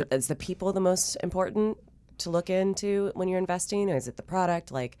 Is the people the most important to look into when you're investing, or is it the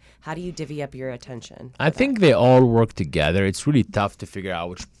product? How do you divvy up your attention? I think they all work together. It's really tough to figure out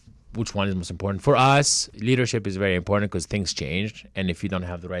which one is most important. For us, leadership is very important because things changed, and if you don't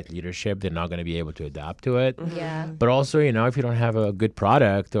have the right leadership, they're not going to be able to adapt to it. But also, if you don't have a good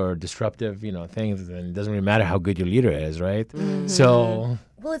product or disruptive, things, then it doesn't really matter how good your leader is, right? So,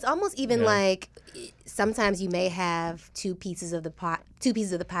 well, it's almost even sometimes you may have two pieces of the pie,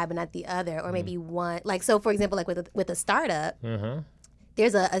 but not the other, or maybe one. So, for example, with a startup.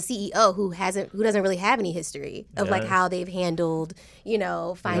 There's a CEO who doesn't really have any history of how they've handled,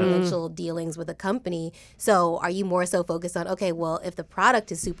 financial dealings with a company. So are you more so focused on, okay, well, if the product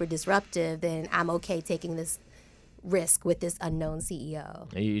is super disruptive, then I'm okay taking this risk with this unknown CEO.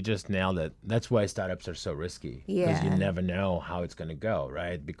 You just nailed it. That's why startups are so risky. Because you Yeah. never know how it's going to go,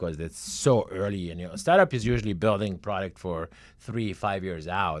 right? Because it's so early. And startup is usually building product for 3-5 years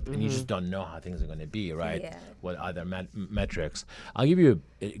out, and you just don't know how things are going to be, right? Yeah. What other metrics? I'll give you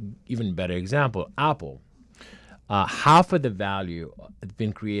an even better example. Apple. Half of the value that's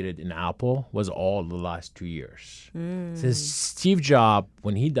been created in Apple was all the last 2 years. Since Steve Jobs,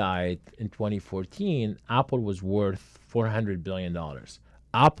 when he died in 2014, Apple was worth $400 billion.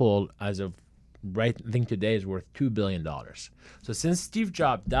 Apple, as of I think today, is worth $2 billion. So since Steve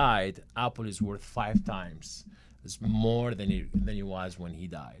Jobs died, Apple is worth 5 times. It's more than he was when he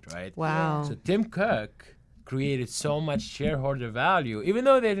died, right? Wow. So Tim Cook created so much shareholder value, even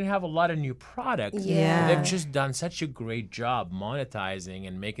though they didn't have a lot of new products. Yeah. They've just done such a great job monetizing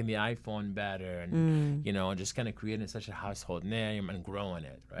and making the iPhone better and, just kind of creating such a household name and growing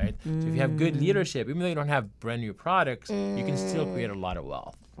it, right? So if you have good leadership, even though you don't have brand new products, you can still create a lot of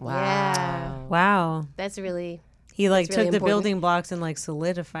wealth. Yeah. Wow. That's really... He like That's really took the important. building blocks and like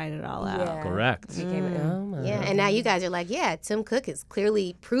solidified it all out. Yeah. Correct. Oh my. Yeah, and now you guys are like, yeah, Tim Cook has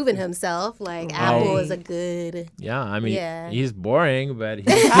clearly proven himself. Like, Apple is a good... Yeah, I mean, Yeah. he's boring, but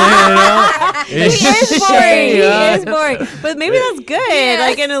he's, He is boring. Yeah. He is boring. But maybe that's good.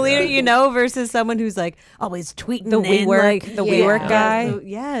 Like in a leader, versus someone who's like always tweeting The in, WeWork- like, the WeWork guy?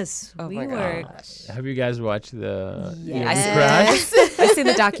 Yes. Oh my WeWork. Have you guys watched the Yes. Crash? I seen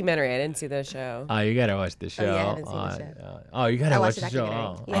the documentary. I didn't see the show. Oh, you gotta watch the show. yeah, I haven't seen the show. You gotta I watch watched the the show.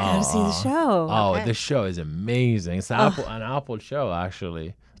 documentary. Oh, Yeah. I gotta see the show. Oh, Okay. the show is amazing. It's an Apple show,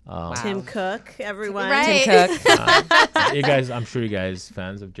 actually. Tim Cook, everyone. Right. Tim Cook. You guys, I'm sure you guys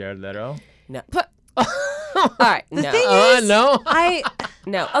fans of Jared Leto. No. All right. No. thing is- No.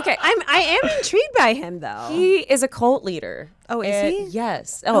 No. Okay. I am intrigued by him though. He is a cult leader. Oh, is And- he?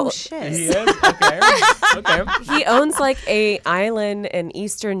 Yes. Oh He shit. is? Okay. Okay. He owns like a island in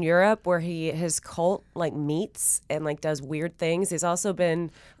Eastern Europe where his cult like meets and like does weird things. He's also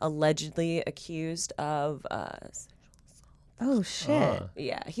been allegedly accused of Oh shit.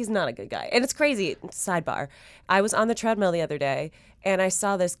 yeah, he's not a good guy. And it's crazy. Sidebar. I was on the treadmill the other day and I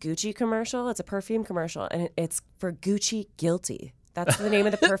saw this Gucci commercial. It's a perfume commercial and it's for Gucci Guilty. That's the name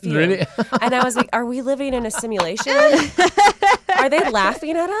of the perfume. Really? And I was like, are we living in a simulation? Are they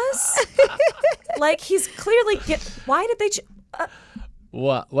laughing at us? Like he's clearly why did they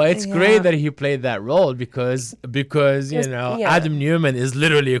Well, it's great that he played that role because yeah. Adam Newman is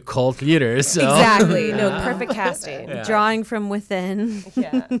literally a cult leader. So Exactly. No, perfect casting. Drawing from within.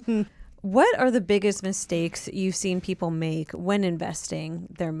 Yeah. What are the biggest mistakes you've seen people make when investing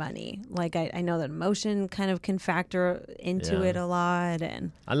their money? Like I know that emotion kind of can factor into Yeah. it a lot,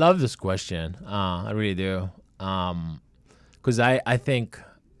 and I love this question. I really do. Because I think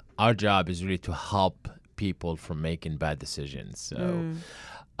our job is really to help people from making bad decisions. So,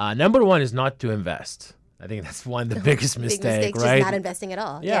 number one is not to invest. I think that's one of the biggest Big mistake, mistake, right? just not investing at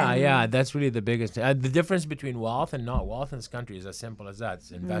all. Yeah, that's really the biggest. The difference between wealth and not wealth in this country is as simple as that. It's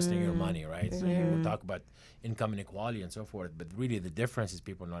investing your money, right? So we'll talk about income inequality and so forth, but really the difference is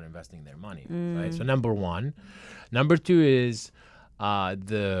people not investing their money, right? So number one. Number two is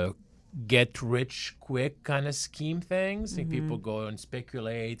the get rich quick kind of scheme things. Like people go and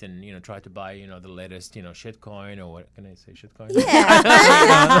speculate and try to buy the latest shitcoin or what can I say shitcoin?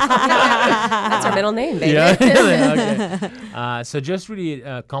 That's our middle name, baby. Yeah. Okay. So just really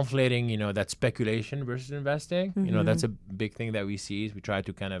conflating that speculation versus investing. That's a big thing that we see. Is we try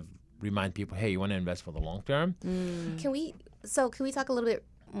to kind of remind people, hey, you want to invest for the long term. Can we talk a little bit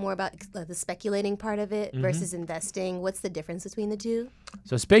more about the speculating part of it versus investing? What's the difference between the two?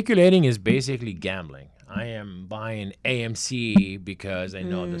 So speculating is basically gambling. I am buying AMC because I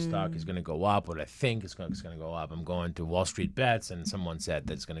know the stock is going to go up, or I think it's going to go up. I'm going to Wall Street Bets, and someone said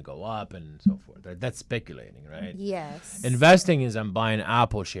that it's going to go up, and so forth. That's speculating, right? Yes. Investing is I'm buying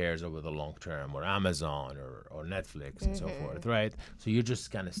Apple shares over the long term, or Amazon, or Netflix, and so forth, right? So you're just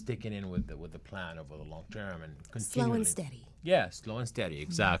kind of sticking in with the plan over the long term and continually. Slow and steady. Yeah, slow and steady,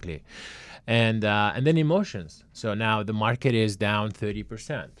 exactly. And then emotions. So now the market is down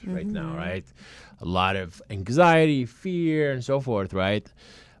 30% right now, right? A lot of anxiety, fear, and so forth, right?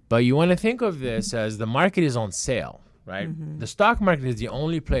 But you want to think of this as the market is on sale, right? The stock market is the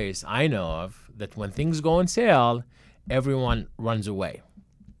only place I know of that when things go on sale, everyone runs away.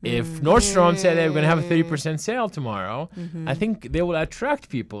 If Nordstrom said they were going to have a 30% sale tomorrow, I think they will attract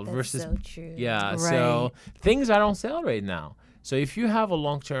people That's versus so true. yeah, so things are on sale right now. So if you have a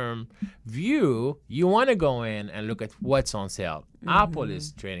long-term view, you want to go in and look at what's on sale. Apple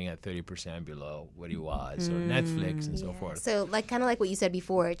is trading at 30% below what it was, or Netflix and so forth. So like kind of like what you said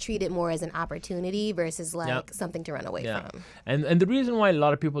before, treat it more as an opportunity versus like something to run away from. And the reason why a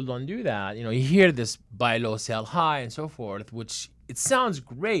lot of people don't do that, you hear this buy low, sell high and so forth, which it sounds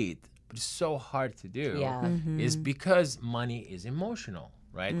great, but it's so hard to do, is because money is emotional.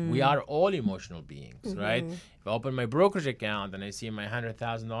 Right? We are all emotional beings, right? If I open my brokerage account and I see my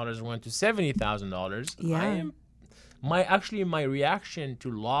 $100,000 went to $70,000, I am my reaction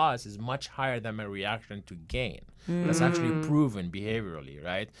to loss is much higher than my reaction to gain. That's actually proven behaviorally,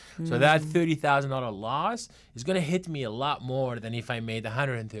 right? So that $30,000 loss is going to hit me a lot more than if I made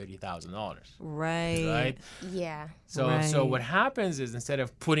 $130,000. Right. Yeah. So what happens is, instead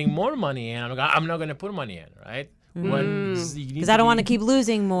of putting more money in, I'm not going to put money in, right? Because I don't want to keep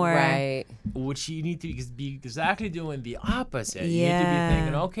losing more. Right. Which you need to be exactly doing the opposite. You need to be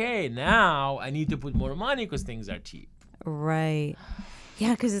thinking, okay, now I need to put more money because things are cheap. Right.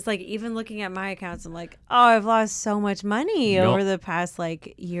 Yeah, because it's like, even looking at my accounts, I'm like, oh, I've lost so much money over the past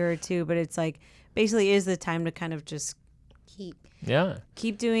like year or two. But it's like, basically is the time to kind of just keep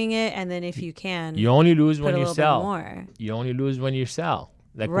doing it. And then if you can, you only lose when you bit sell. more. You only lose when you sell.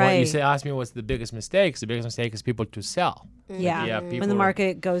 Like what you say, ask me what's the biggest mistake. The biggest mistake is people to sell. Yeah. When the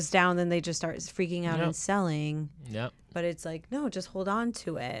market goes down, then they just start freaking out and selling. Yeah. But it's like, no, just hold on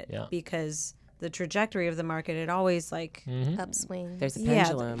to it because the trajectory of the market, it always like upswing. There's a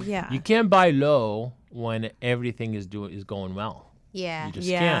pendulum. Yeah. You can't buy low when everything is going well. Yeah. You just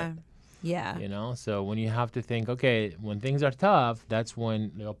can't. Yeah. So when you have to think, okay, when things are tough, that's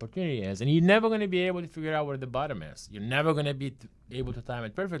when the opportunity is. And you're never going to be able to figure out where the bottom is. You're never going to be able to time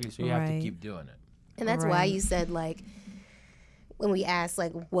it perfectly, so you have to keep doing it. And that's why you said, like, when we asked,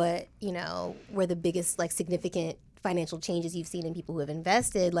 like, what, were the biggest, like, significant financial changes you've seen in people who have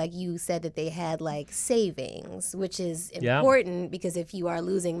invested, like you said that they had like savings, which is important because if you are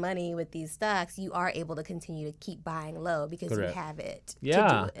losing money with these stocks, you are able to continue to keep buying low because you have it to do it.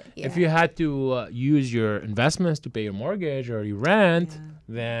 Yeah. If you had to use your investments to pay your mortgage or your rent,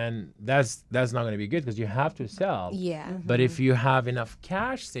 then that's not going to be good because you have to sell. Yeah. But if you have enough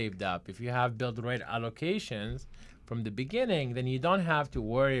cash saved up, if you have built the right allocations from the beginning, then you don't have to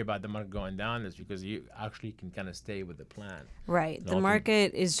worry about the market going down. That's because you actually can kind of stay with the plan. Right. The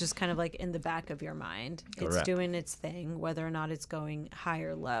market is just kind of like in the back of your mind. Correct. It's doing its thing, whether or not it's going high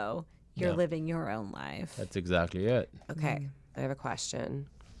or low. You're living your own life. That's exactly it. Okay. I have a question.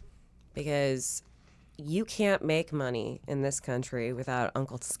 Because you can't make money in this country without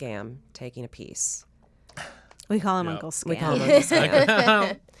Uncle Scam taking a piece. We call him Uncle Scam. We call him Uncle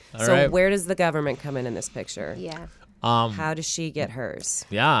Scam. So where does the government come in this picture? Yeah. How does she get hers?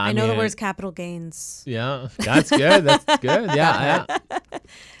 Yeah, I know the words capital gains. Yeah, that's good. That's good. Yeah.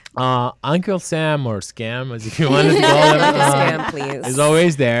 Uncle Sam or Scam, as if you want to call him, Scam, please. is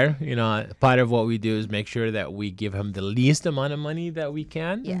always there. Part of what we do is make sure that we give him the least amount of money that we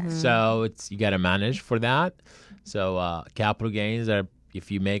can. Yeah. So you got to manage for that. So capital gains are, if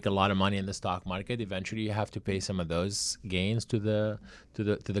you make a lot of money in the stock market, eventually you have to pay some of those gains to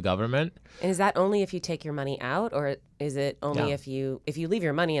the government. And is that only if you take your money out, or is it only if you leave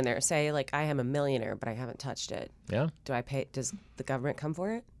your money in there? Say, like, I am a millionaire, but I haven't touched it. Yeah. Do I pay? Does the government come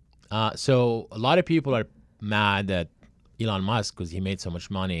for it? So a lot of people are mad at Elon Musk because he made so much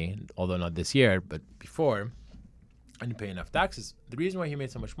money, although not this year, but before, and you pay enough taxes. The reason why he made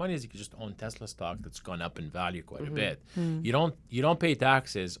so much money is you could just own Tesla stock that's gone up in value quite a bit. You don't pay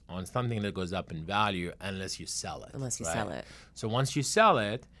taxes on something that goes up in value unless you sell it. Unless you sell it. So once you sell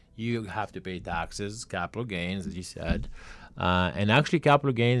it, you have to pay taxes, capital gains, as you said. And actually,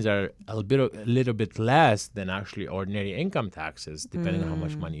 capital gains are a little bit less than actually ordinary income taxes, depending on how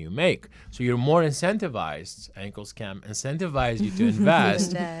much money you make. So you're more incentivized. Uncle Scam incentivize you to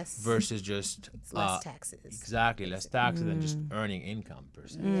invest versus just less taxes. Exactly, less taxes than just earning income per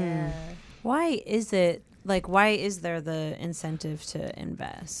se. Yeah. Why is there the incentive to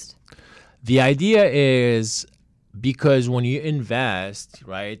invest? The idea is, because when you invest,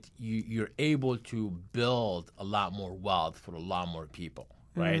 right, you're able to build a lot more wealth for a lot more people,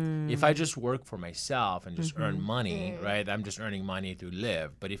 right? If I just work for myself and just earn money, right, I'm just earning money to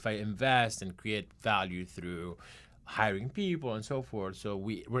live. But if I invest and create value through hiring people and so forth, so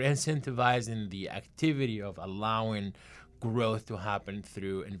we're incentivizing the activity of allowing growth to happen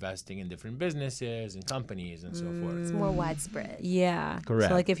through investing in different businesses and companies and so forth. It's more widespread. Yeah. Correct.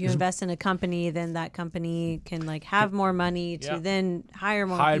 So like if you invest in a company, then that company can like have more money to then hire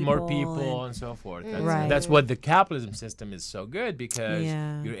more people. And so forth. Right. That's what the capitalism system is so good, because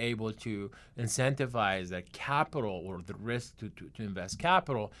Yeah. you're able to incentivize that capital or the risk to invest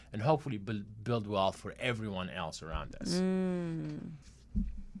capital and hopefully build wealth for everyone else around us.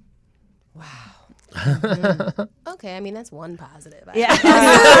 Okay, I mean, that's one positive. Yeah.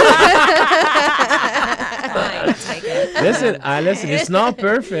 Fine, take it. Listen, it's not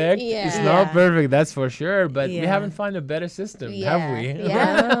perfect. Yeah. It's not perfect, that's for sure, but we Yeah. haven't found a better system, have we?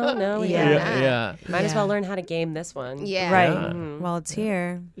 Yeah. No, Yeah. Yeah. Might as well learn how to game this one. Yeah. Right. Yeah. Well, it's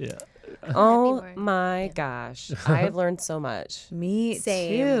here. Yeah. Oh word. my gosh. I've learned so much. Me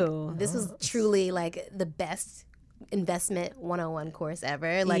Same. too. This was truly like the best investment 101 course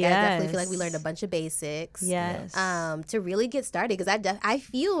ever. Like I definitely feel like we learned a bunch of basics. Yes. To really get started, because I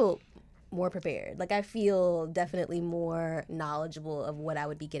feel more prepared. Like I feel definitely more knowledgeable of what I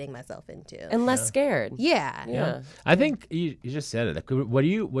would be getting myself into. And less scared. Yeah. Yeah. I think you just said it. Like, what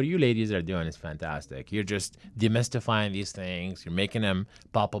you ladies are doing is fantastic. You're just demystifying these things. You're making them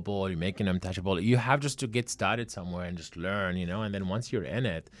palpable. You're making them touchable. You have just to get started somewhere and just learn, and then once you're in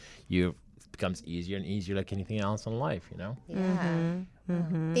it, it becomes easier and easier, like anything else in life, Yeah.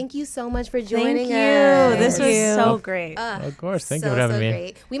 Thank you so much for joining Thank us. you. This was so great. Of course. Thank so, you for having so me.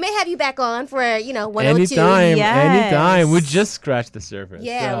 Great. We may have you back on for 102. Anytime. Yes. We just scratched the surface.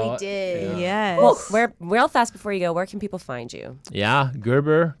 Yeah, so, we did. Yes. Well, real fast before you go, where can people find you? Yeah,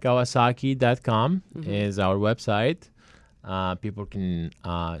 GerberKawasaki.com is our website. People can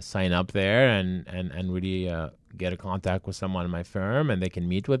sign up there and really get a contact with someone in my firm, and they can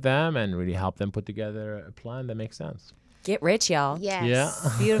meet with them and really help them put together a plan that makes sense. Get rich, y'all. Yes. Yeah.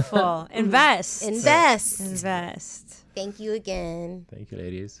 Beautiful. Invest. Invest. Thank you again. Thank you,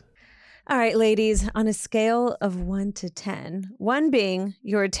 ladies. All right, ladies, on a scale of 1 to 10, 1 being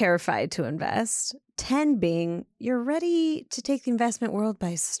you're terrified to invest, 10 being you're ready to take the investment world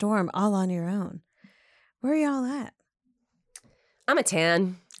by storm all on your own. Where are y'all at? I'm a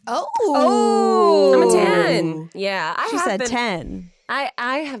 10. Oh. I'm a 10. Yeah. She said 10. I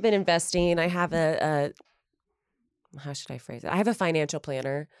have been investing. I have a how should I phrase it? I have a financial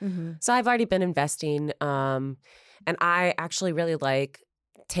planner. Mm-hmm. So I've already been investing. And I actually really like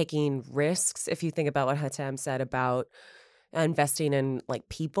taking risks. If you think about what Hatem said about investing in like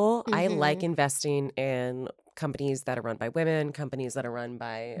people, I like investing in companies that are run by women, companies that are run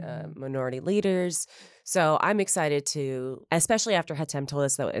by minority leaders. So I'm excited to, especially after Hatem told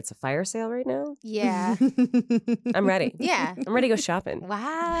us that it's a fire sale right now. Yeah. I'm ready. Yeah. I'm ready to go shopping.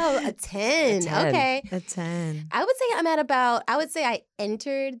 Wow. A 10. A 10. Okay. A 10. I would say I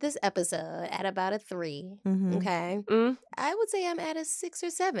entered this episode at about a 3. Mhm. Okay. Mm. I would say I'm at a 6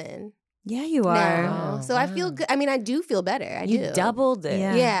 or 7. Yeah, you are. now. So I feel good. I mean, I do feel better. I You do. doubled it.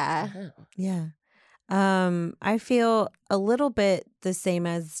 Yeah. Yeah. Yeah. I feel a little bit the same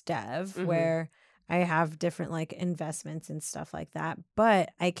as Dev, where I have different like investments and stuff like that. But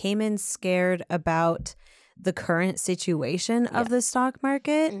I came in scared about the current situation of the stock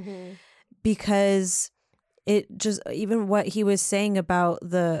market because it just, even what he was saying about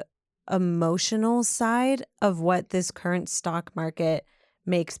the emotional side of what this current stock market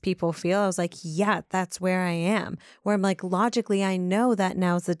makes people feel, I was like, yeah, that's where I am. Where I'm like, logically, I know that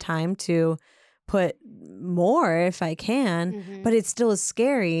now's the time to put more if I can, but it still is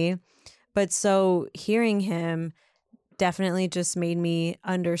scary. But so hearing him definitely just made me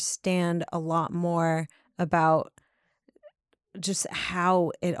understand a lot more about just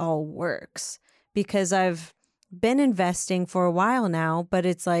how it all works, because I've been investing for a while now, but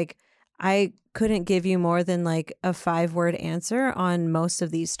it's like I couldn't give you more than like a 5-word answer on most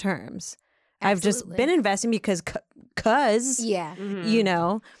of these terms. I've just been investing because Yeah. you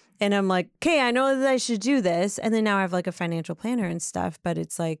know, and I'm like, okay, I know that I should do this. And then now I have like a financial planner and stuff, but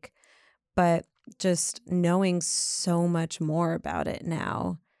it's like, but just knowing so much more about it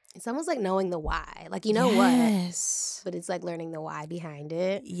now. It's almost like knowing the why. Like, you know Yes. what? But it's like learning the why behind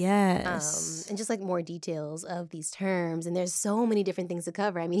it. Yes. And just like more details of these terms. And there's so many different things to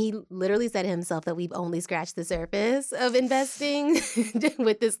cover. I mean, he literally said himself that we've only scratched the surface of investing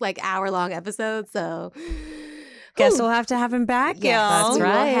with this like hour-long episode. So Guess we'll have to have him back, yes, y'all. we will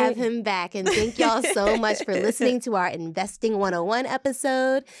have him back. And thank y'all so much for listening to our Investing 101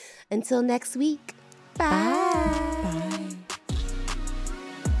 episode. Until next week. Bye. Bye.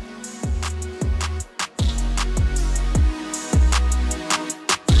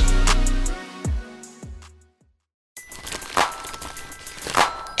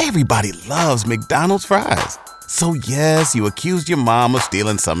 Everybody loves McDonald's fries. So yes, you accused your mom of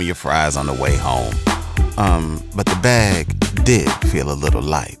stealing some of your fries on the way home. But the bag did feel a little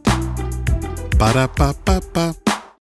light. Ba-da-ba-ba-ba.